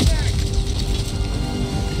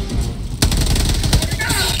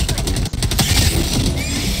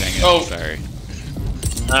 Dang it, Oh. sorry.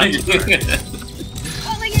 Calling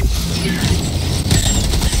in.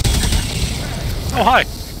 Oh hi!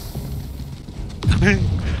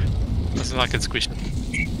 Doesn't like it squishing.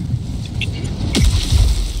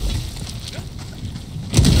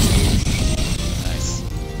 Nice.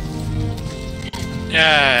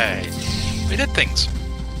 Yay! We did things.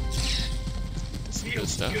 Did some good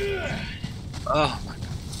stuff. Oh my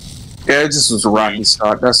god. Yeah, it just was a rocky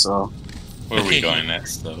start. That's all. Where are we going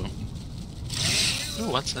next, though? Ooh,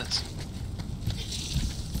 what's this?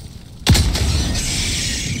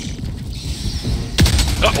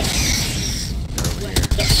 Uh-oh.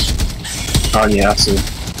 Oh yeah, I see.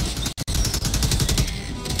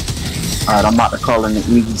 Alright, I'm about to call in the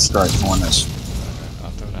easy strike on this.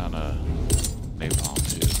 I'll throw down a napalm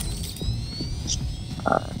too.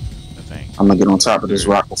 Alright. I think. I'm gonna get on top of this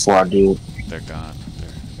rock before I do it. They're gone.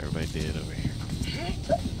 Everybody dead over here.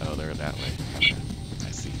 Oh, they're that way. Okay.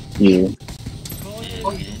 I see. Yeah.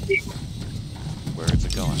 Where is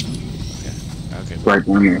it going? Okay. Okay. Right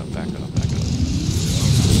down here. Back up.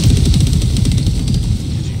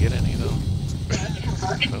 Did you get any though? I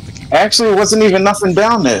don't think you Actually, it wasn't even nothing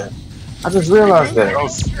down there. I just realized that.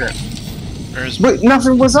 There's But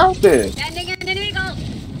nothing was out there. Landing in an eagle.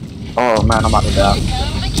 Oh man, I'm about to die.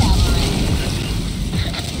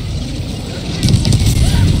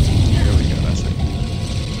 There we go. That's it.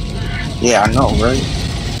 Yeah, I know, right?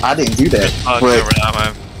 I didn't do that, over but that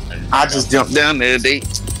way. I just jumped down there. They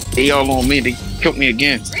all on me. They killed me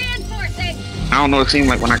again. Reinforcing. I don't know. It seemed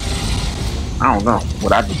like when I don't know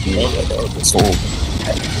what I just did. It's horrible.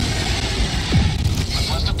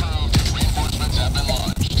 Request approved. Reinforcements have been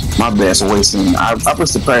launched. My best wasting. I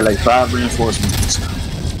was to play like 5 reinforcements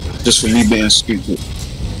just for me being stupid.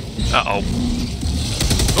 Uh-oh.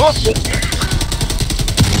 Oh!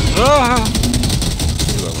 Ah!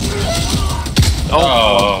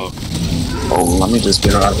 Oh, Oh, let me just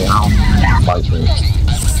get out of here. I don't fight this.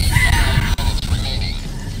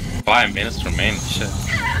 5 minutes remain. Shit.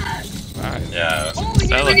 Alright. Yeah.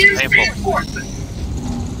 That looks painful.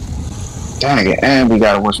 Dang it, and we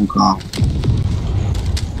gotta watch him come.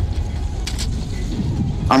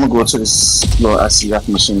 I'm gonna go to this little SCF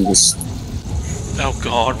machine. Just Oh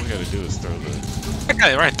god. All we gotta do is throw the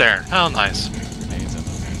Okay, right there. How nice. grenades in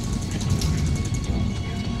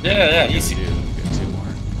there. Yeah, easy. Get 2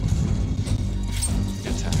 more.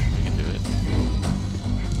 Good time. We can do it.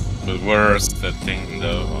 But where's the thing,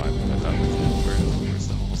 though? Oh, I thought we did. Where's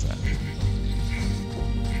the holes at?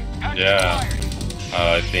 Yeah.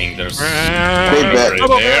 I think there's Big right bet.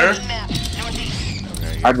 there.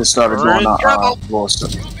 Okay. I just started We're doing in trouble. floor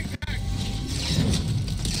stuff.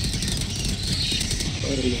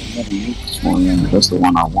 That's the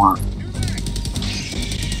one I want.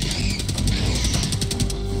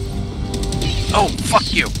 Oh,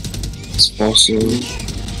 fuck you. Explosive.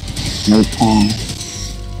 Napalm.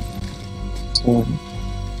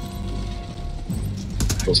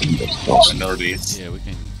 Northeast. Yeah, we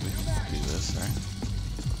can do this, right?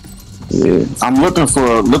 Yeah, I'm looking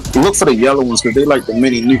for look for the yellow ones because they like the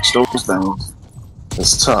mini nukes. Those things.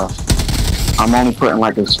 It's tough. I'm only putting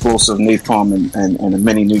like explosive napalm and the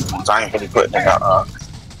mini nuke ones. I ain't really putting it out.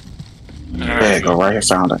 There you go, right here,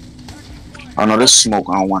 found it. Oh no, this smoke.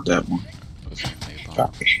 I don't want that one. Those are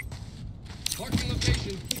napalm.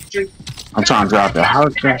 I'm trying to drop that. How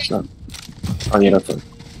did that drop? Oh yeah, that's it.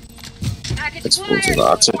 Package Explosive. acquired.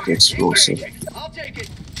 I'll take the explosive. Where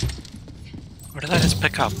did I just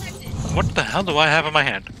pick up? What the hell do I have in my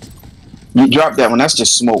hand? You drop that one. That's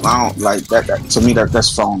just smoke. I don't like that. To me, that's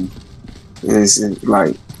phony. Is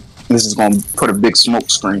like this is gonna put a big smoke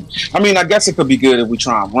screen. I mean, I guess it could be good if we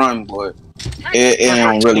try and run, but it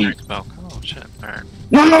don't really. Oh shit! Alright.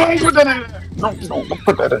 No, don't put that in there. No, don't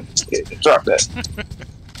put that in. Drop that.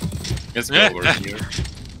 Let's go over here.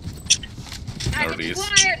 Package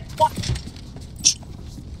Northeast. acquired.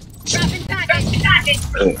 Dropping package.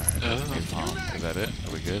 Oh. Napalm. Is that it?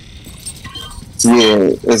 Are we good?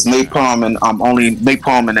 Yeah, it's napalm and I'm only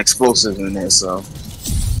napalm and explosive in there. So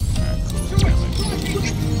Alright, cool.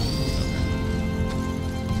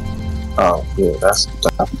 oh yeah, that's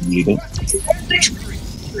definitely needed.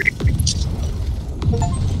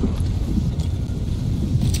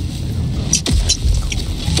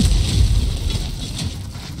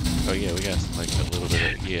 Oh yeah, we got like a little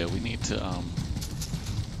bit of, yeah, we need to,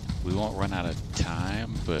 we won't run out of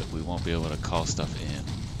time, but we won't be able to call stuff in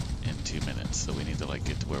 2 minutes, so we need to like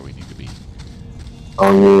get to where we need to be.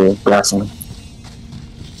 Oh yeah, definitely.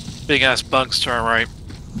 Big ass bugs to our right.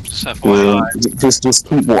 Just Yeah, FYI. just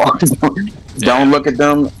keep walking. Don't look at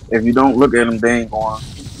them. If you don't look at them, they ain't going.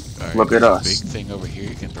 Alright, Look at there's a us. big thing over here,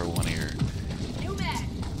 you can throw one of your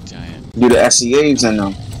giant, Do the SCAs in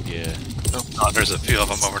them. yeah, Oh god, there's a few of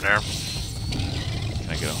them over there. can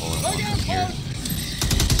I get a hole in one from here?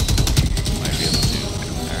 Might be able to.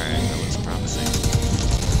 Alright, that looks promising.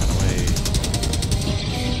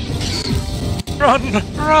 Run away. Run!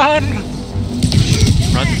 Run!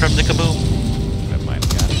 Run from the kaboom. That might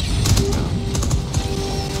have got it.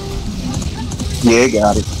 Yeah,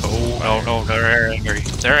 got it. Oh, No, they're angry.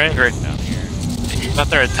 They're angry. Down here. You got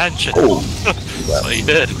their attention. Oh. That's what you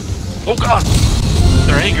did. Oh god!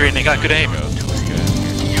 They're angry and they got good aim. Oh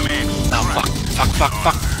fuck.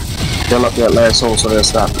 Fill up that last hole so they'll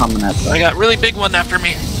stop coming at I them. got really big one after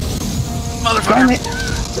me. Damn Motherfucker. it!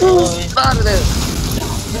 Out of there!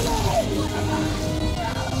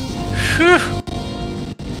 Whew.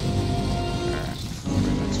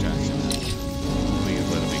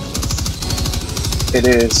 It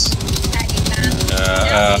is.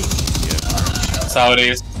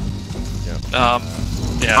 Saudis.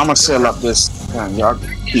 Yeah. I'm gonna seal up this. Damn, y'all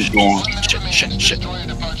keep going. Shit. Destroyer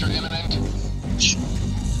departure imminent.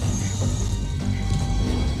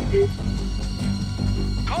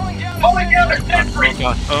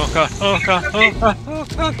 Oh god.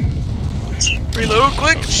 Reload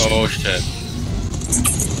quick. Oh shit.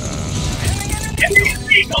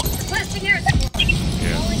 Requesting air support.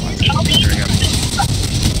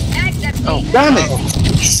 Oh. Damn it!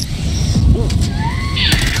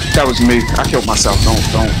 That was me. I killed myself. Don't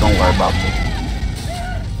worry about that.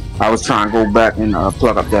 I was trying to go back and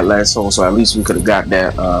plug up that last hole, so at least we could have got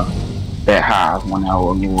that hive 1 hour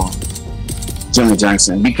or more. Jimmy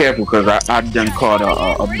Jackson, be careful because I done caught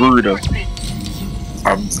a brooder.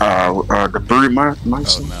 The brood mice.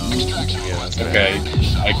 Oh no. Yeah, that's bad. Okay.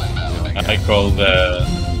 I call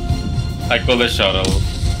the shuttle.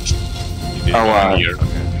 You did Oh, that? Here.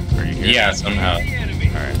 Okay. Are you here? Yeah, somehow. Alright, we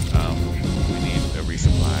need a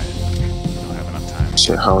resupply. We don't have enough time.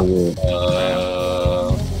 Shit, how yeah.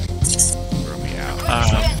 Throw me out.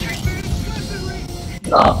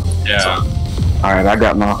 Yeah. All right, I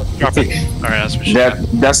got my. Drop it. Alright, that's machine gun.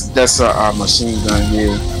 That's a machine gun here.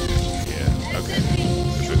 Yeah, okay.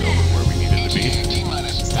 Is it over where we needed to be?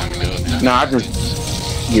 It's time to go now. No,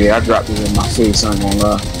 I dropped it in my face. I ain't gonna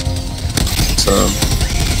lie. So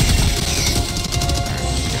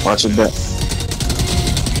watch your back.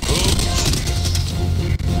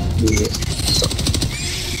 Yeah. So,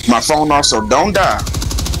 my phone also don't die.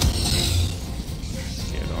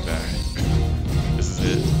 Yeah, don't die. This is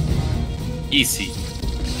it. Easy.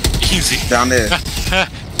 Easy. Down there.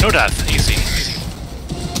 No death. Easy.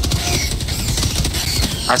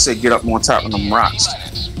 I said get up on top of them rocks.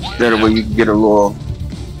 That way you can get a little.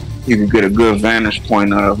 You can get a good vantage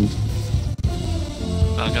point of them.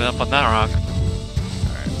 I'll get up on that rock.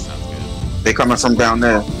 Alright, sounds good. They coming from down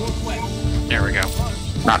there. There we go.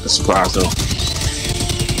 Not the surprise though.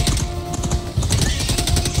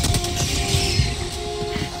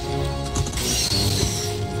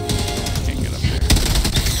 Can't get up there.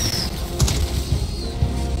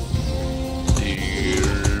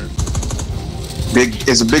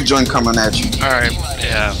 It's a big joint coming at you. Alright,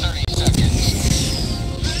 yeah.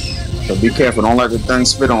 So be careful. Don't let the thing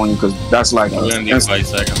spit on you because that's like a. Landing 5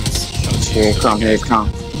 seconds. Here it come. Here it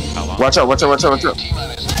come. How long? Watch out. I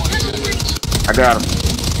got him.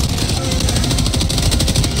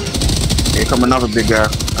 Here come another big guy.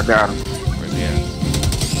 I got him. Where's he at?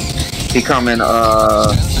 He coming.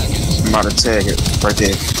 I'm about to tag it right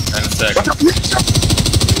there. 10 seconds.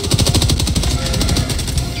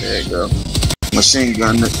 There you go. Machine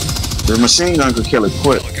gun. The machine gun could kill it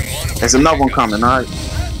quick. There's another one coming. All right.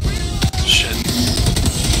 Shit.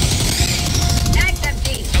 Bag's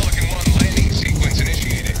empty.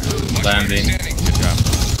 Landing. Good job.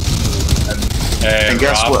 And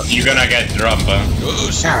guess Rob, what? you're gonna get dropped, huh?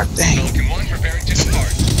 God dang.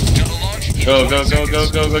 Go,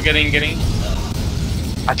 get in.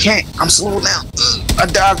 I can't. I'm slow down. I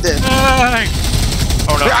dived in. Hey!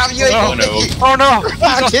 Oh no. Rob, you ain't Oh, gonna no. make it. Oh no!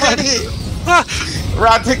 Rob, get in here.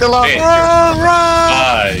 Rob, take the long. Hey. Oh,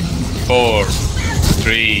 run! 5, 4,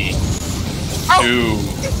 3, 2,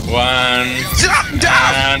 1.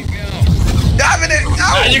 Dive. And Dive in it.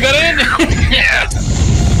 ah, you got in. Yeah.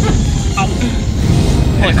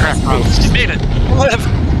 Holy crap, Rob. You made it. You lived.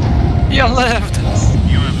 You lived.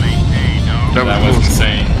 That was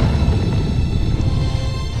insane.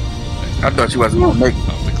 I thought you wasn't gonna make it.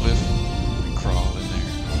 Off the cliff and crawl in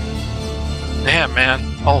there. Damn, man.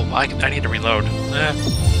 Oh, I need to reload.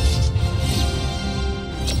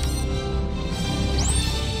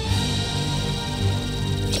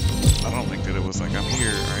 I don't think that it was like, I'm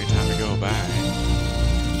here, alright, time to go, bye.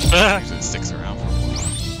 Usually it sticks around for a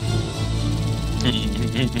while.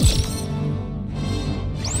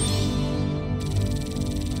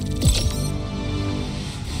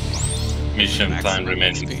 Mission time Maximum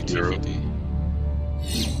remaining XP 0.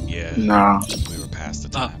 250. Yeah, Nah. we were past the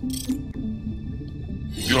time.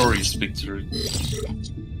 Glorious victory.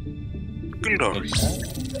 Glory.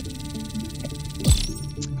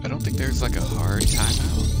 I don't think there's like a hard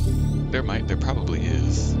timeout. There probably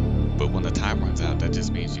is. But when the time runs out, that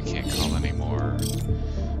just means you can't call any more.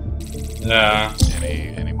 Yeah.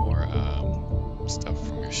 Any more stuff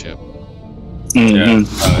from your ship. Yeah.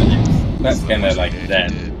 That's kind of like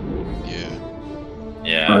that. Yeah.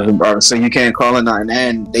 Yeah. So you can't call it nothing,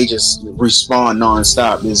 and they just respawn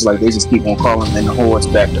non-stop. It's like they just keep on calling in the hordes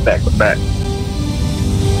back to back to back.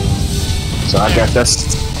 So I guess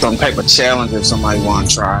that's some type of challenge if somebody want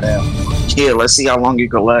to try it out. Yeah, let's see how long you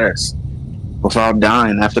can last without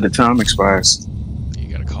dying after the time expires. You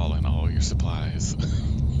gotta call in all your supplies.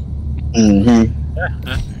 Mm-hmm.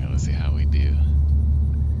 Yeah. Let's see how we do.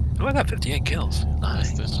 Oh, I got 58 kills.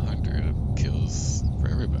 Nice. Less than 100 kills for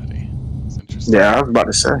everybody. It's interesting. Yeah, I was about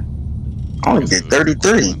to say. I only did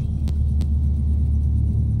 33.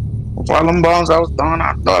 With all them bombs I was throwing,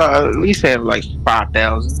 I thought I at least had like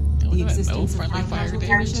 5,000. The No existence of friendly high fire casualty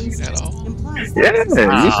damage missions at all. implies Yeah, that the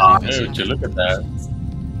Oh, dude, you look at that.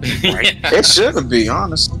 It shouldn't be,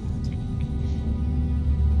 honestly.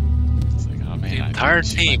 It's like, oh man, The I entire didn't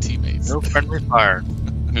shoot my team. teammates. No friendly fire.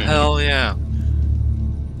 Hell yeah.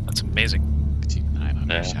 That's amazing. Achieve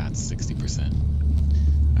 900 Yeah. shots, 60%.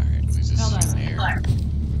 Alright, we just shoot in the air.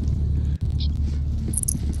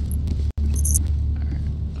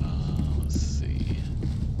 Let's see.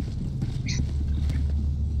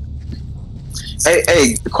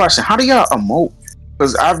 Hey, the question: how do y'all emote?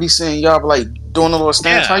 Because I be seeing y'all like doing a little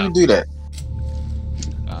stance. Yeah. How you do that?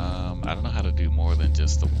 I don't know how to do more than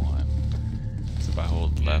just the one. So if I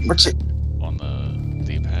hold left What you on the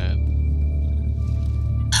D-pad,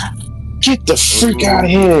 get the freak out of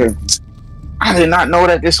here? I did not know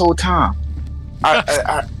that this whole time.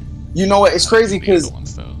 I you know what? It's crazy the other because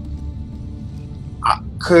ones though.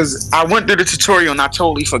 I went through the tutorial and I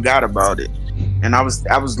totally forgot about it. And I was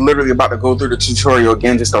literally about to go through the tutorial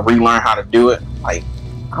again just to relearn how to do it. Like,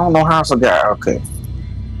 I don't know how I forgot. Okay.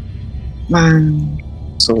 Man.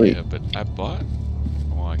 So wait. Yeah, but I bought.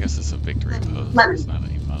 Well, I guess it's a victory pose. It's not an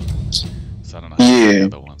emote. So I don't know how to do the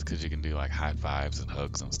other ones because you can do like high fives and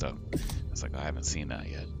hugs and stuff. It's like I haven't seen that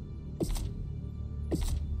yet.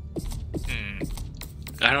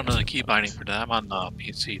 I don't know the key binding for that. I'm on the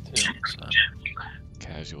PC too. So.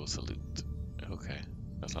 Casual salute. Okay,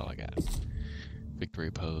 that's all I got.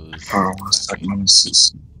 Victory pose. Oh, 1 second. Let me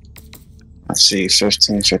see. Let's see.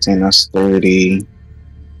 15, that's 30.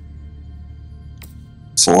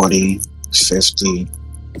 40, 50,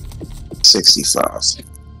 65.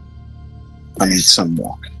 I need some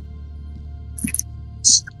more.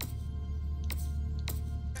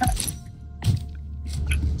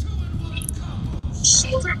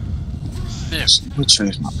 Let me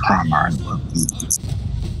change my primary weapon.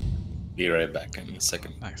 Be right back in a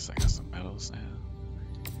second. Nice, I got some medals now.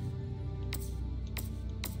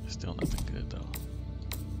 Still nothing good though.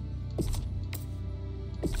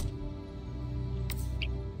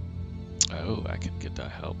 Oh, I can get the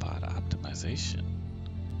Hellpod optimization.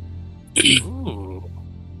 Ooh.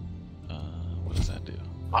 What does that do?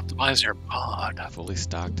 Optimize your pod. Fully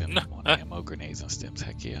stocked and want ammo, grenades, and stims.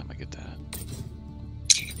 Heck yeah, I'm gonna get that.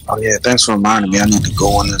 Oh yeah, thanks for reminding me. I need to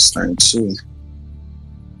go on this thing too.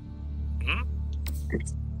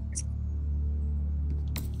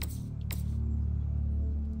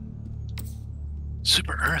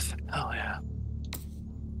 Super Earth. Hell yeah.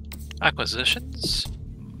 Acquisitions.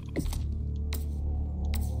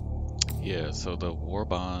 Yeah, so the war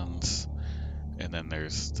bonds, and then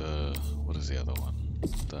there's the what is the other one?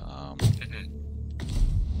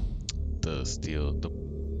 The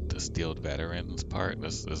steeled veterans part.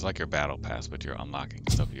 This is like your battle pass, but you're unlocking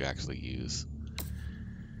stuff you actually use.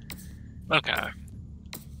 Okay.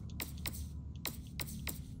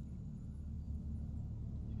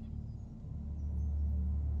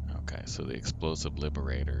 Okay, so the explosive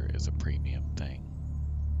liberator is a premium thing.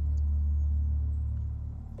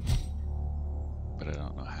 But I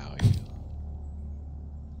don't know how you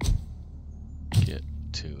get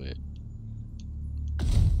to it.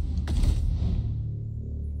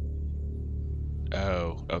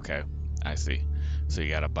 Oh, okay. I see. So you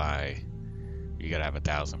gotta have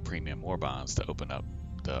 1,000 premium war bonds to open up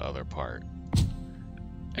the other part.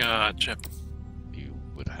 Gotcha. You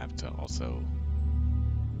would have to also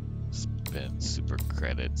spend super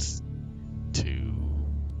credits to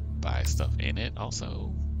buy stuff in it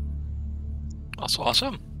also. Also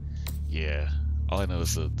awesome. Yeah. All I know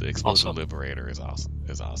is the explosive liberator is awesome.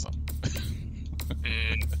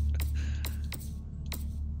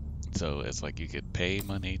 So it's like you could pay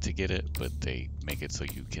money to get it, but they make it so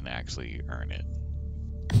you can actually earn it.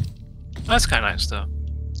 That's kind of nice though.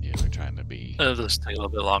 Yeah, they're trying to be. It'll just take a little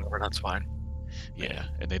bit longer, but that's fine. Yeah,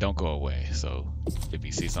 and they don't go away. So if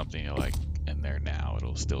you see something you're like in there now,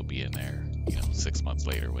 it'll still be in there, 6 months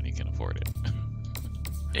later when you can afford it.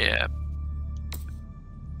 Yeah.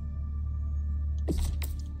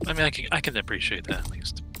 I mean, I can appreciate that at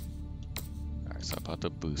least. All right, so I bought the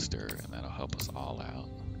booster, and that'll help us all out.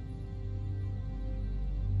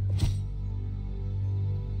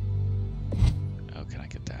 Oh, can I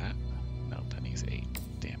get that? No, that needs 8.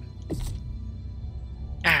 Damn it.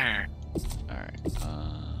 Ah. All right.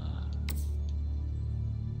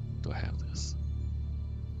 Do I have this?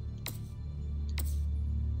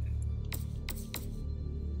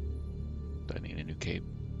 Do I need a new cape?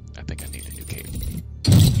 I think I need a new cape.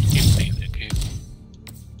 You need a new cape.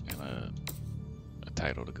 And a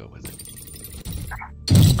title to go with it.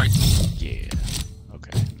 Right. Yeah.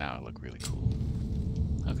 Okay. Now I look really cool.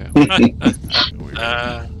 Okay. Uh. All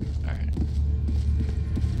right.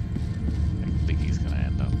 I think he's gonna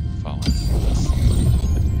end up falling in with us.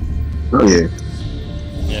 Oh yeah.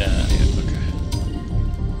 Yeah. Okay.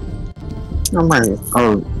 I might.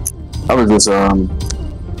 I was just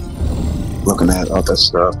looking at all that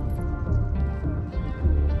stuff.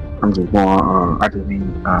 I'm just going. I just need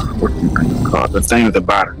what do you think it's called? The thing to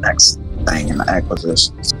buy the next thing in the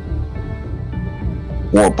acquisitions.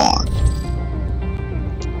 War bond.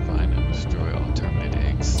 Find and destroy all terminated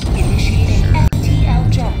eggs. Initiating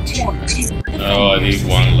FTL drop 2. Oh, I need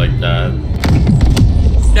one like that.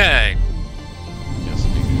 Yay. Yes,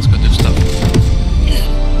 Let's go do stuff.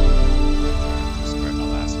 destroy my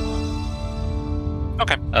last one.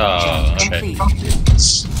 Okay. Oh, okay.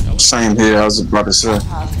 Same here. I was about to say.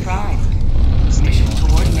 Path primed. Mission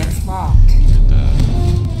coordinates locked. And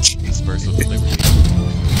disperse with liberty.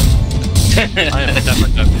 I am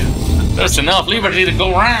definitely done too. There's enough liberty to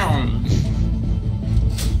go around.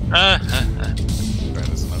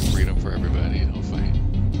 There's enough freedom for everybody. Don't fight.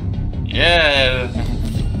 Yeah.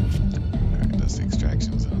 Alright, that's the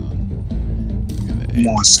extraction zone. Come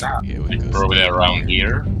on, stop. Yeah, we go. Probably around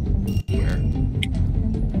here. Where?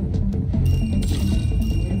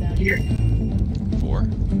 4?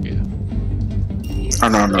 Yeah. Oh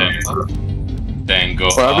no. Then go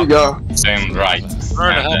There we up, go. then right. Where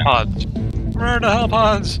the and hell then- pods? Where the hell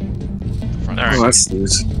pods? The front Alright. Oh, that's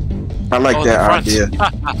nice. I like Oh, that the idea.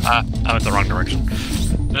 front. I went the wrong direction.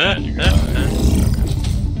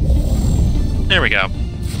 There we go.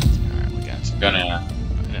 Alright, we got you. Gonna.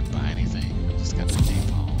 I didn't buy anything. I just got the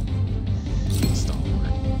napalm,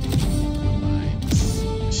 stalwart, mines,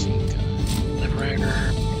 machine gun, Liberator.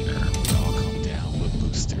 We all come down with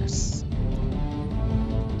boosters.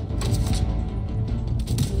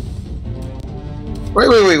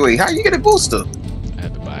 Wait. How you get a booster? I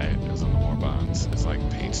had to buy it. It was on the war bonds. It's like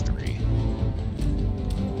page 3.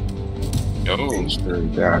 Oh.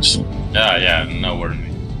 Gotcha. Yeah, nowhere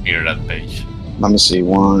near that page. Let me see.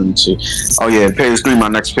 1, 2. Oh yeah, page 3. My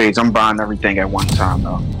next page. I'm buying everything at one time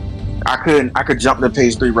though. I could jump to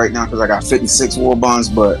page 3 right now because I got 56 war bonds,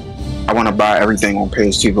 but I want to buy everything on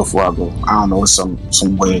page 2 before I go. I don't know. It's some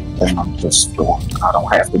weird thing I'm just doing. I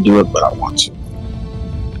don't have to do it, but I want to.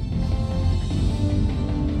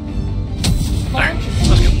 Alright,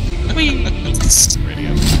 let's go. Whee! Ready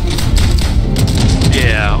up.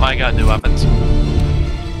 Yeah, I got new weapons.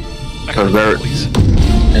 Because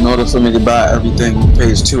in order for me to buy everything on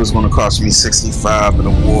page 2, it's going to cost me 65 of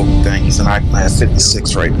the war things, and I have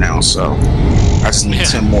 56 right now, so I just need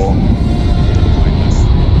 10 more.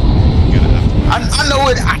 I know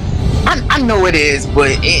it. I know it is, but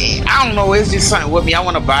I don't know. It's just something with me. I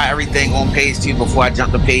want to buy everything on page 2 before I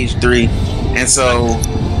jump to page 3, and so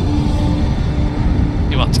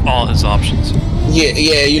He wants all his options. yeah,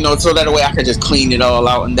 so that way I can just clean it all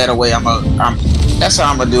out, and that way that's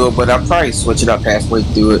how I'm gonna do it. But I'll probably switch it up halfway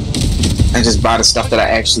through it and just buy the stuff that I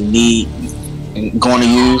actually need and going to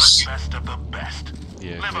use. Best of the best.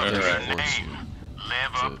 Yeah, Live because up to it your force name. you.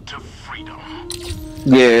 Live up to freedom.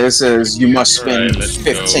 Yeah, it says you must spend Alright, let's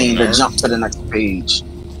 15 go to north. jump to the next page.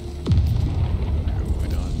 We're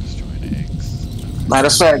done destroying eggs. Matter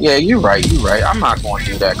of fact, yeah, you're right. I'm not going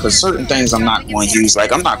to do that because certain things I'm not going to use.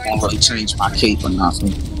 Like, I'm not going to really change my cape or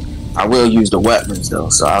nothing. I will use the weapons, though,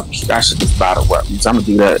 so I should just buy the weapons. I'm going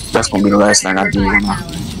to do that. That's going to be the last thing I do.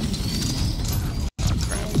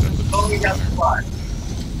 Oh, he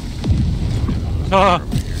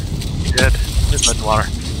did. It's in the water.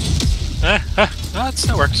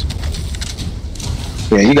 That works.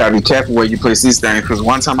 Yeah, you got to be careful where you place these things because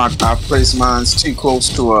one time I placed mine too close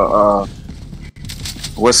to a,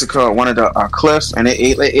 what's it called? One of the cliffs, and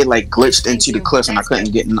it like glitched into the cliff, and I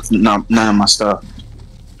couldn't get none of my stuff.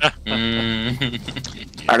 I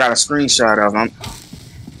got a screenshot of them.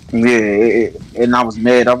 Yeah, and I was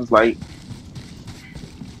mad. I was like,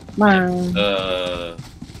 Man.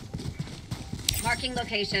 Marking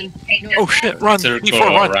location. Oh shit! Run! Circle Before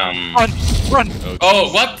run! around. Run!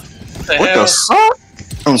 Oh, what? The What hell? the fuck?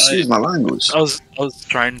 Oh, excuse my language. I was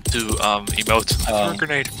trying to emote. I threw a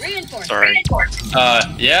grenade. Reinforce. Sorry.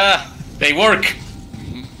 Yeah, they work.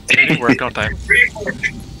 They didn't work, don't they?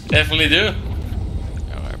 Definitely do.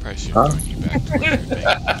 Oh, I probably should have brought you back to where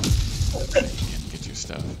you're get your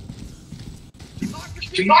stuff.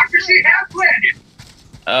 Democracy has landed.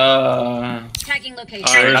 Tagging location.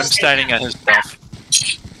 Alright, I'm standing at his stuff.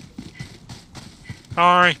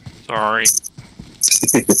 Sorry.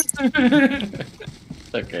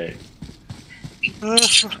 Okay. Where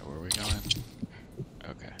are we going?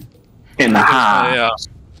 Okay. In the high. Yeah.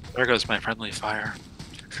 There goes my friendly fire.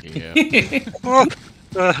 Yeah.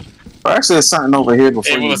 Actually, there's something over here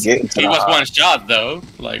before It you was get into it the was high. one shot though,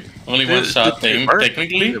 like only one shot thing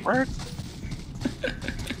technically. Did it work? I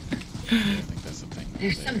think that's the thing.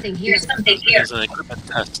 There's something here. It's an equipment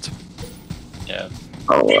test. Yeah.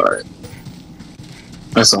 Alright.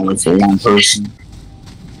 That's only for one person.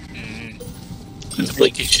 It's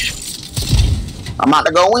blinky. I'm about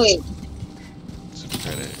to go in. Some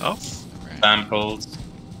credit. Oh. Samples.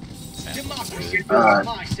 Democracy Alright.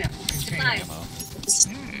 my sample container.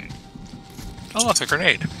 Oh, it's a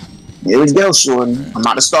grenade. Here we go, Shorty. I'm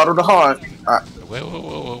about to start with the hard.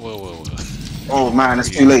 Whoa. Oh man, it's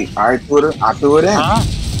too late. I threw it in. Huh?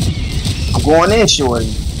 I'm going in,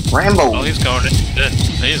 Shorty. Rambo. Oh, he's going in.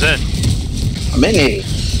 He's in. I'm in here.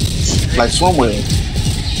 Like swimwear.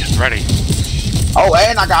 He's ready. Oh,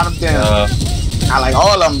 and I got him down. I like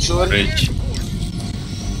all of them, Shorty. Bridge.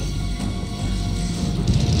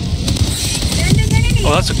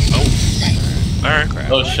 Oh, that's a. Oh. Alright.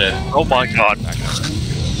 Oh shit. Oh my god.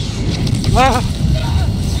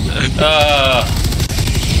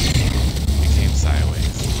 It came sideways.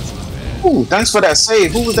 That's not bad. Ooh, thanks for that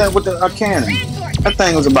save. Who was that with the cannon? That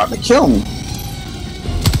thing was about to kill me.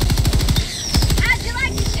 How'd you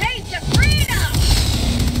like to taste of freedom?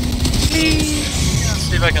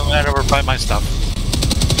 See if I can land over by my stuff.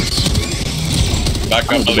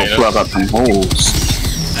 Back I up need to a go little. plug up some holes.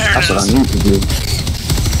 There That's it what I is. need to do.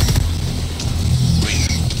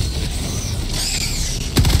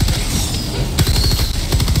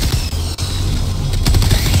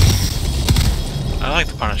 I like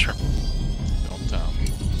the Punisher. Don't tell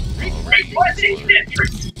me. Requesting entry.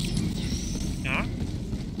 Hmm?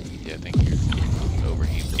 Yeah, I think you're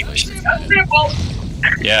overheat the laser. Simple.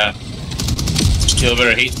 Yeah.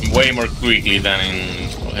 Silver hits way more quickly than in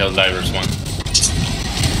Helldivers 1.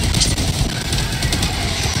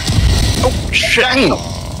 Oh shit! Damn.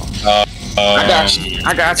 I got you. Um,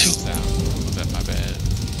 I got you. Sound. Was that my bad?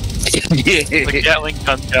 The Gatling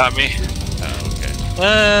gun got me. Oh, okay.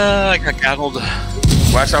 I got gattled.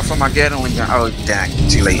 Watch out for my Gatling gun. Oh, dang.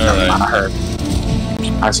 Too late. Never Alright. mind. I heard.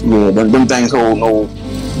 Yeah, them things hold no.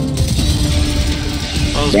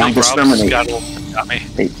 Those They don't big Robs discriminate. got me.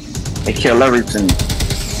 They kill everything.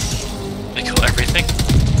 They kill everything.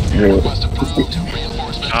 Yeah.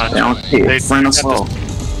 God, They don't care. Friend or foe.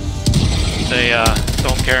 They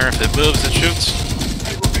don't care if it moves and shoots.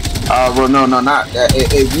 Well, no, not that.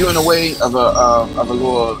 If you're in the way of a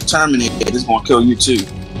little Terminator, it's gonna kill you too.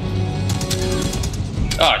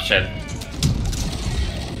 oh shit.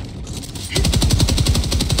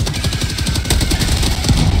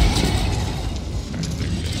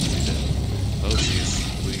 Oh, jeez.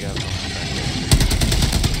 What do you got going on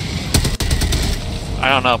back I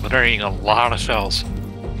don't know, but they're eating a lot of shells.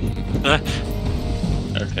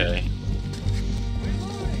 Okay.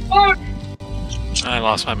 I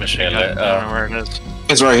lost my machine Yeah, gun. I don't know where it is.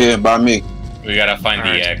 It's right here by me. We gotta find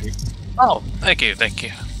Alright. the egg. Oh, thank you. Well, there?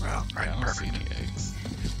 right, I don't see perfect. any eggs.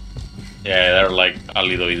 Yeah, they're like a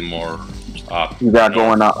little bit more up. You got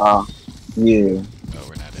going yeah. Oh,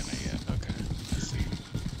 we're not in it yet. Okay. Let's see.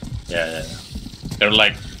 Yeah. They're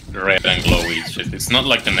like red and glowy shit. It's not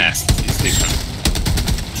like the nest. It's different.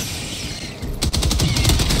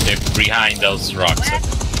 They're behind those rocks.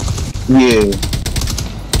 Yeah.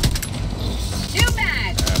 New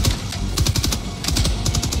mag.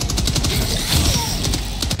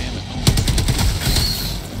 Damn it.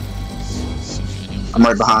 I'm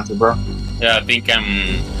right behind you, bro. Yeah, I think I'm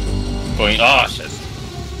going. Oh shit.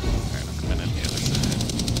 Alright, I'm coming in the other side.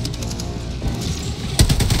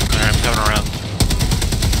 Alright, I'm coming around.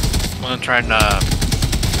 I'm gonna try and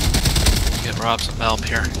get Rob some help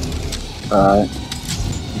here. Alright.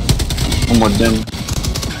 I'm with them.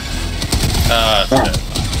 Shit.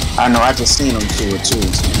 I know, I just seen them too.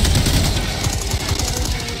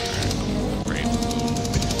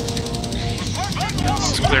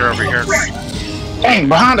 It's clear over here. Dang,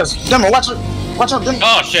 behind us. Dema, watch it. Watch out, Dema.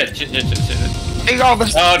 Oh shit! Shit! They all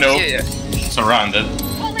the. Oh no! Yeah. Surrounded.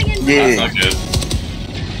 Pulling in. Yeah. That's not good.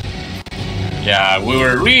 Yeah, we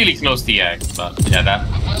were really close to the X, but yeah,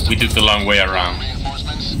 that we took the long way around.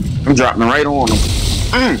 Reinforcements. I'm dropping right on them.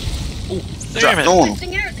 Damn Dropped it. on them.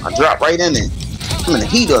 I dropped right in it. I'm in the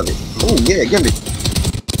heat of it. Oh yeah, give me.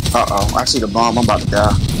 Uh-oh, I see the bomb. I'm about to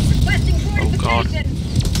die. Requesting God.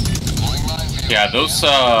 fortification. Yeah, those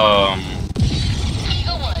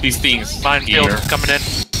these things Minefield here. coming in.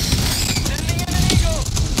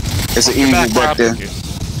 It's an easy back, back Rob. there.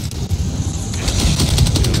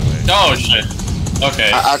 Oh shit!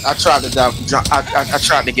 Okay. I tried to I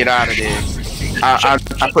tried to get out of there. I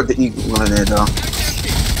put the eagle one in there though.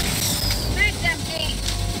 Mag's empty.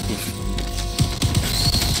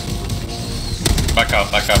 Back up,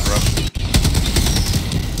 bro.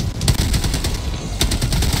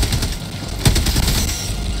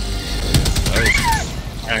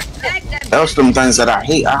 Mag's empty. That's them things that I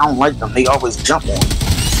hate. I don't like them. They always jump on.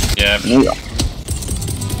 Yeah. Yeah.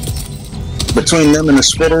 Between them and the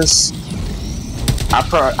spitters,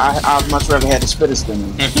 I'd much rather have the spitters than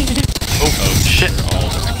them. Oh shit.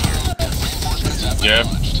 Yeah.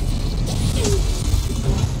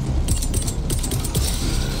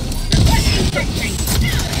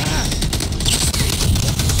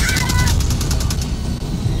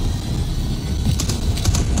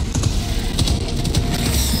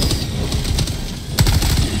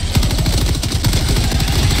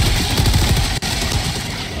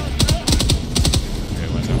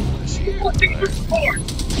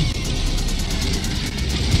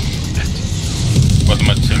 What am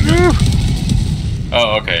I saying?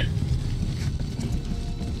 Oh, okay.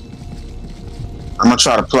 I'm gonna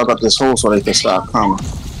try to plug up this hole so they can stop coming.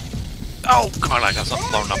 Oh god, I got something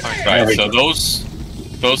blown up. Right. So those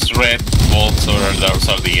red bolts are those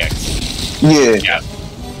are the X. Yeah. Yeah.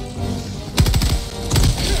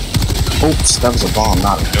 Oops, that was a bomb,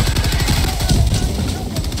 not a Yep.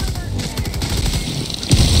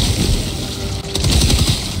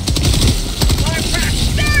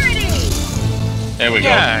 There we go.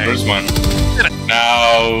 Yay. First one.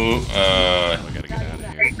 Now, We gotta get out of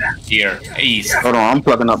here. here, east. Hold on, I'm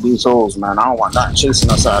plugging up these holes, man. I don't want nothing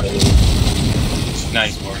chasing us out of here.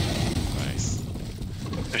 Nice work. Nice.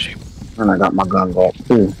 Fishy. And I got my gun back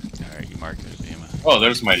too. Alright, you marked it, Dema. Oh,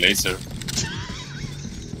 there's my laser.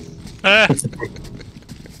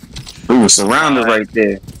 We were surrounded right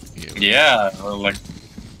there. Yeah, like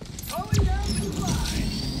Oh,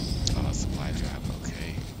 supply drop,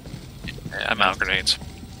 okay. Yeah, I'm out of grenades.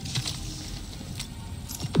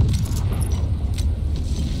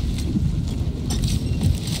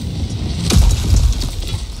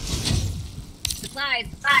 Supplies.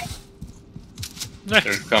 they're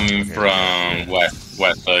coming from west, so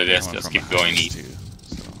let's Coming just from keep the going house, east. too,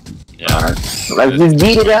 so. Yeah. Alright. Let's just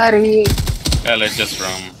beat it out of here. Yeah, let's just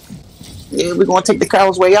run. Yeah, we're gonna take the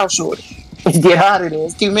cow's way out, shorty. Let's get out of there.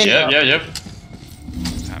 It's 2 minutes. Yep.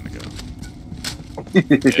 It's time to go.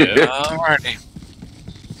 Yeah. Alrighty.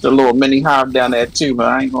 The little mini hive down there too, but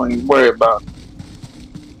I ain't gonna even worry about it.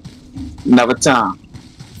 Another time.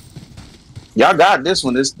 Y'all got this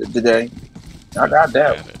one today. Y'all got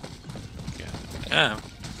that Got one. it. Got it. Yeah.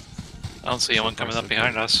 I don't see anyone coming up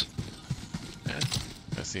behind us.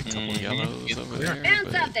 I see a couple Mhm. yellows over there, Found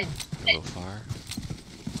but something. a little far.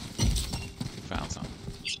 Found something.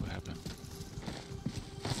 What happened?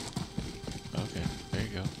 Okay, there you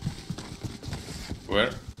go.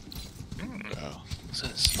 Where? Oh, What's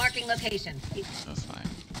this? Marking location. that's fine.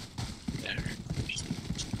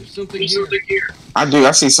 There's something here.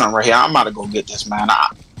 I see something right here. I'm about to go get this, man.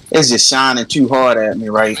 It's just shining too hard at me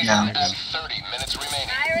right now. Mission has 30 minutes remaining.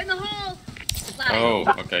 Fire in the hole. Supplies. Oh,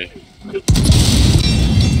 okay.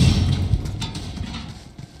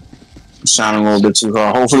 Shining a little bit too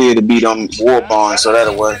hard. Hopefully it'll be them war bonds, so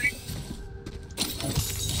that'll work.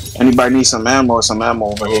 Anybody need some ammo or some ammo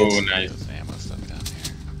over Oh, here? nice. There's ammo stuff down here.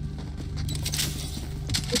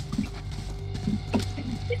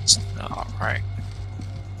 Alright.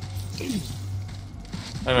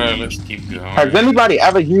 Alright, let's keep going. Has anybody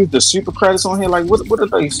ever used the super credits on here? Like, what are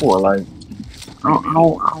they for? Like, I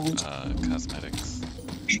don't. Cosmetics.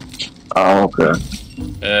 Oh, okay.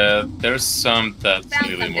 There's some that's Found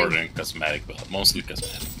really more something. than cosmetic, but mostly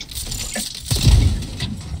cosmetic.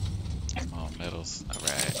 Oh, medals.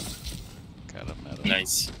 Alright. Got a medal.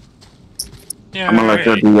 Nice. Yeah, I'm gonna let y'all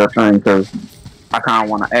alright. do your thing because I kind of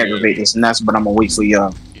want to aggravate this nest, but I'm gonna wait for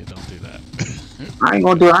y'all. Yeah, don't do that. I ain't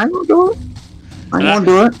gonna do it. I'm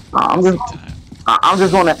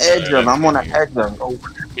just on the edge of it. I'm on the edge of it. Oh,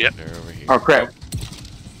 They're over here. oh crap.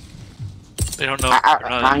 They don't know.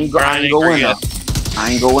 I ain't go in there.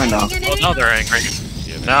 I ain't going though. Well, now they're angry.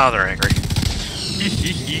 Yeah, Now they're angry.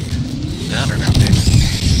 Now they're angry.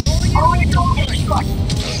 oh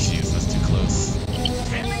jeez, that's too close.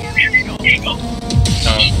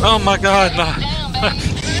 Oh my god, no.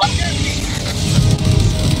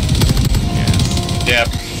 Yep.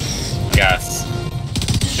 Gas.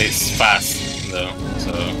 It's fast though,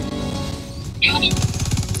 so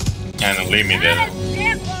kind of limited.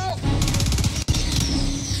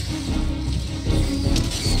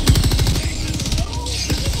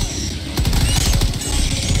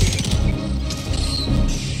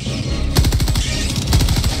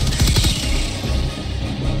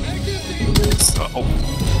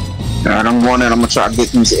 Alright, I'm going in. I'm gonna try to get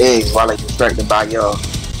these eggs while they distracted by y'all.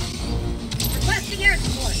 Requesting air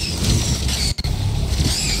support.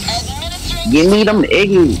 Give me them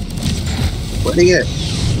eggies. Where they at?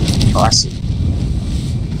 Oh, I see.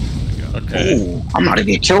 Okay. Ooh, I'm about to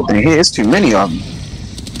get killed in here. It's too many of them.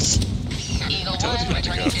 Eagle 1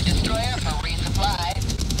 returning to destroyer for resupply.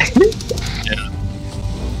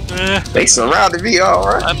 They surrounded me,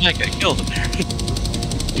 alright. I might get killed in there.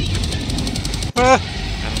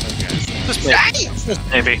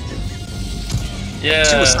 Maybe. Yeah.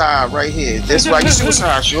 Suicide right here. This right,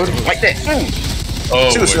 suicide, shorty. Like that. Oh,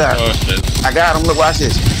 Suicide. oh shit. I got him. Look, watch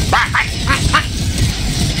this.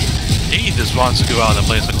 He just wants to go out in a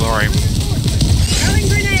blaze of glory. Throwing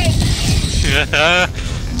grenade.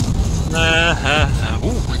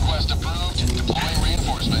 Request approved. Deploying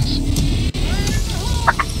reinforcements.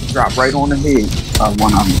 Drop right on the head.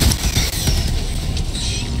 One of them.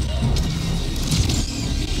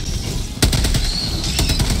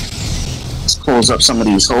 Let's close up some of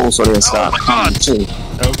these holes so they'll stop coming too.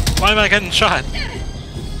 Why am I getting shot?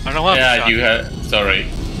 I don't want to be Yeah, shot. you had. Sorry.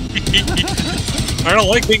 I don't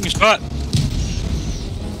like being shot.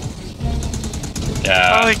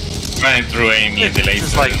 Yeah. Like, Running through Amy and the laser.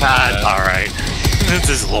 it's like that. Alright. This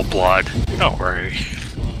is a little blood. Don't worry.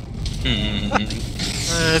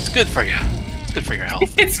 It's good for you. It's good for your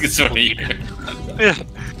health. It's good for you. Yeah.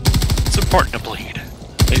 It's important to bleed.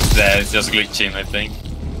 It's just glitching, I think.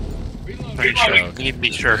 Pretty sure. You need to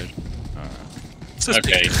be sure. It's just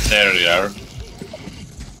Okay, there you are.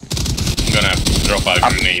 I'm gonna drop a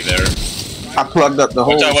grenade there. I plugged up the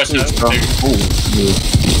holes Watch too. out. So. Ooh, yeah.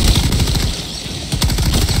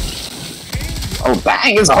 Oh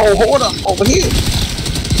dang, there's a whole horde of 'em over here.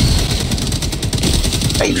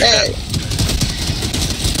 Hey man.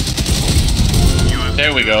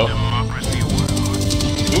 There we go.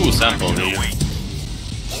 Ooh, sample here.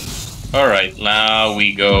 Alright, now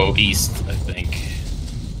we go east, I think.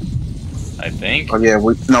 Oh yeah,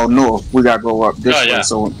 no north. We gotta go up this Oh, way. yeah.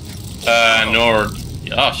 So North.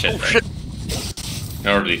 Oh shit. Oh shit.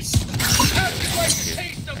 Northeast.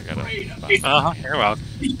 You're welcome.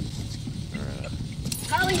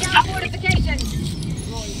 Calling down fortification.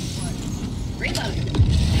 Reload.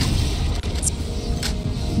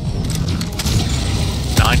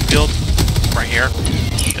 9 field. Right here.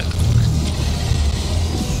 Shit.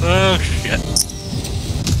 Oh shit.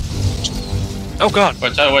 Oh god.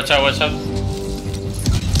 Watch out, watch out, watch out.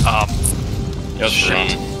 Just Shit. run.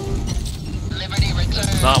 Liberty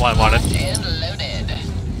returns. Not what I wanted. And loaded.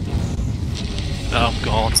 Oh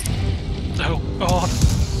god. Oh god.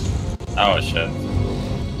 Oh shit.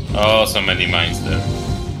 Oh, so many mines there.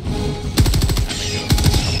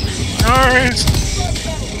 Nice.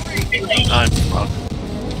 I'm fucked.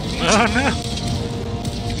 Oh no.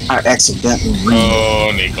 I accidentally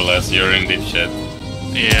Oh, Nicholas, you're in deep shit.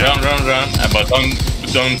 Yeah. Run. But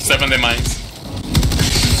don't seven the mines.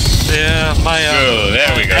 Yeah, my Good,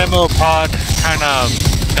 there we go. ammo pod kind of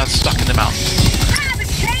got stuck in the mountain. Have a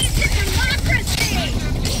taste of democracy.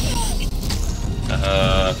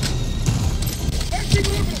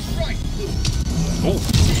 Oh.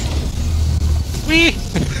 Wee.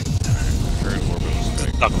 Very orbital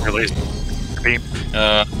strike. Not really. Beam.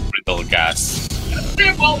 Brittle gas.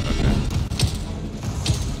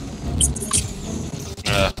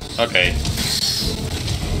 Okay.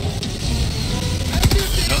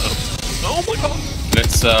 Oh my god.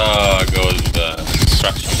 Let's go to the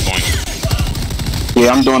extraction point.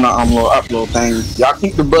 Yeah, I'm doing a little upload thing. Y'all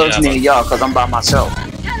keep the bugs Yeah, near but- y'all, cause I'm by myself.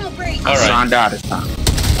 Tunnel breach. I'm Alright. signed out this time.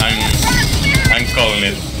 I'm calling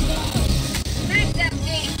it. Mag's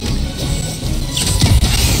empty.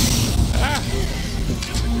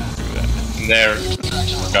 There.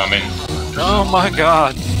 Coming. Oh my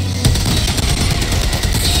god.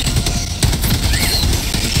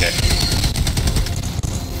 Okay.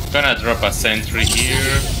 Gonna drop a sentry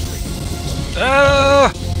here.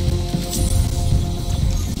 Ah!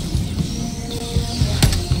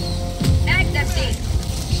 Mag's empty.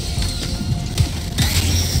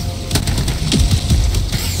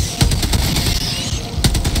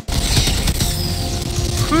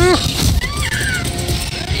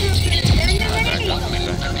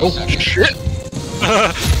 Oh shit!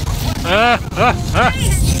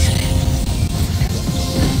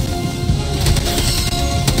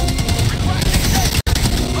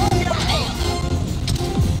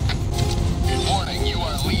 Warning, you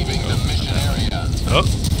are leaving the mission area. Oh.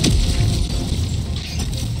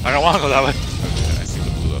 I don't want to go that way. Okay, I see the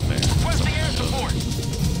blue up there. Requesting air support.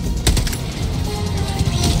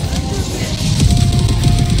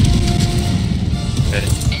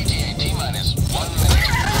 ETA T-minus 1 minute.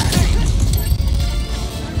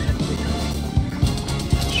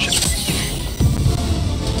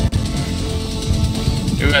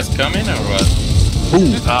 You guys coming or what? I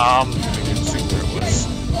didn't see where it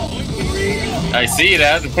was. I see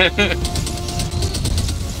that.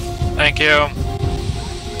 Thank you.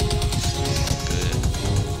 Good.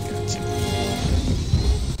 Gotcha.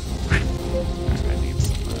 Alright, I need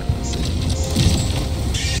some signals.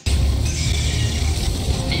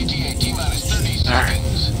 ETA T-minus 30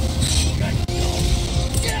 seconds.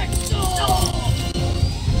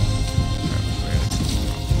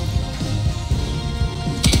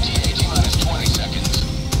 ETA T-minus 20 seconds.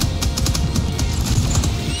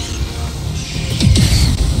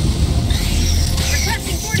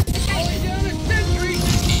 Requesting fortification.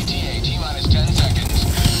 ETA T-minus 10 seconds.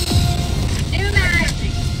 New mag.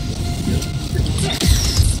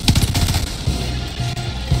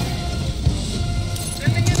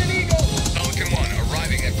 Sending in an eagle. Pelican 1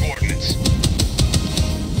 arriving at coordinates.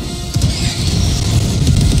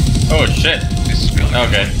 Oh shit. This is Pelican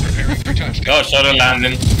Okay. 1 preparing for touchdown. Oh, shuttle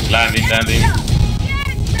landing. Landing.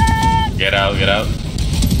 Get out.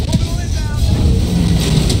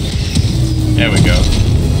 There we go.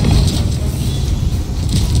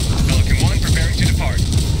 Pelican 1 preparing to depart.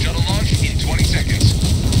 Shuttle launch in 20 seconds.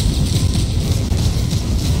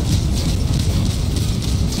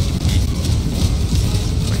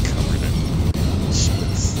 Like covered in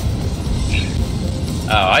shits.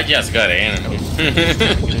 Oh, I just got in.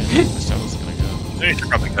 The shuttle's gonna go. They should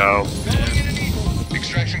probably go. Calling in an eagle.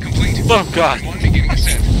 Extraction complete. Oh god. Pelican 1 beginning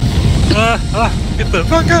ascent. Get the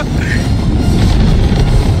fuck up!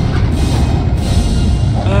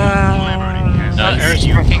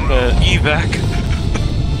 Airstracking the evac.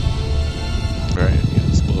 Right, yeah,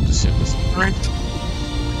 let's blow up the ship. Right.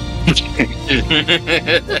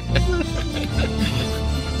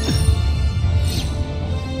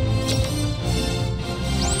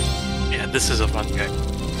 Yeah, this is a fun game.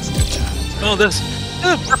 It's a good time. Oh, this is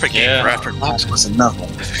a perfect game Yeah. for after class. That's enough.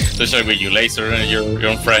 Especially with you laser and your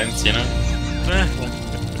own friends, you know? Eh,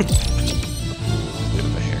 Bit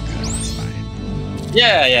of a haircut, it's fine.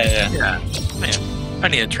 Yeah. yeah, man, I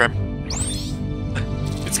need a trim.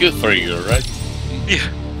 It's good for you, right? Yeah,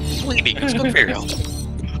 bleeding. It's good for your health.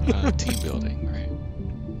 Team building, right?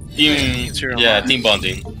 Team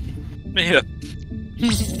bonding. Yeah.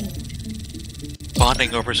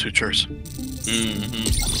 Bonding over sutures. Mm-hmm.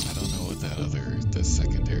 I don't know what the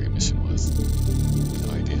secondary mission was.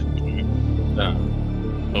 No idea.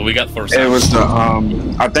 Well, we got for It was the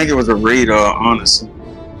I think it was a raid, honestly.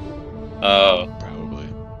 Oh. Probably.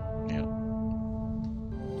 Yeah.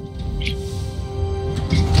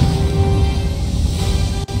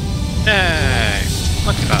 Hey,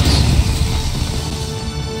 look at us.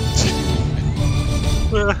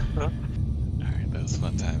 Alright, that was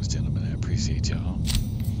fun times, gentlemen. I appreciate y'all.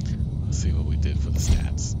 Let's see what we did for the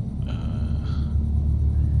stats.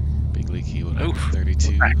 BigLeeky went up to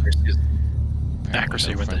 32.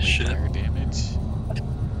 Accuracy with this shit. Fire damage.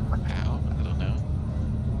 How? I don't know.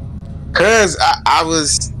 Cause I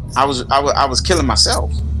was killing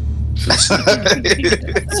myself.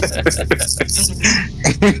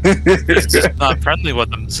 Not friendly with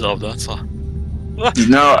themselves, that's all.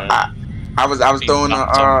 No, I was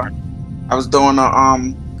throwing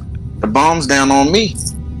the bombs down on me.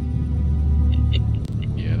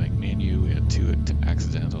 Yeah, I think me and you, we had 2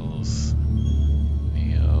 accidentals.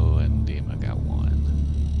 Neo and Dema got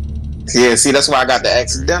 1. Yeah, see, that's why I got the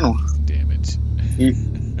accidental. Damage.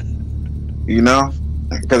 You know,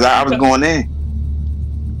 because I was going in.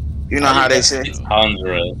 You know how they say.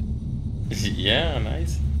 600. Yeah,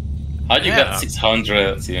 nice. How you got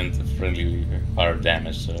 600 in friendly fire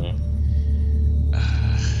damage? So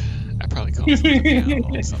I probably called something down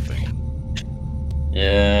on something.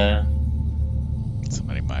 yeah.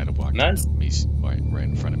 Somebody might have walked Nice. me right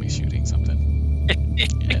in front of me shooting something.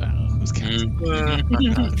 Yeah, who's counting? I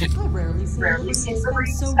rarely see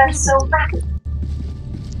the so rapid.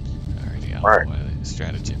 Alrighty, I don't Alright. know why the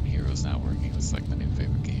stratagem hero's not working. It's like my new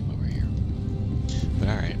favorite game over here. But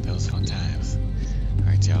alright, that was fun times.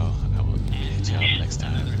 Alright, y'all. I will hit y'all up next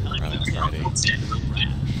time. Probably on Friday.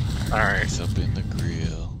 Alright. It's up in the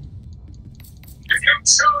grill.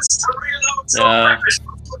 Yeah.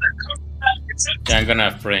 Yeah, I'm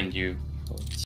gonna friend you.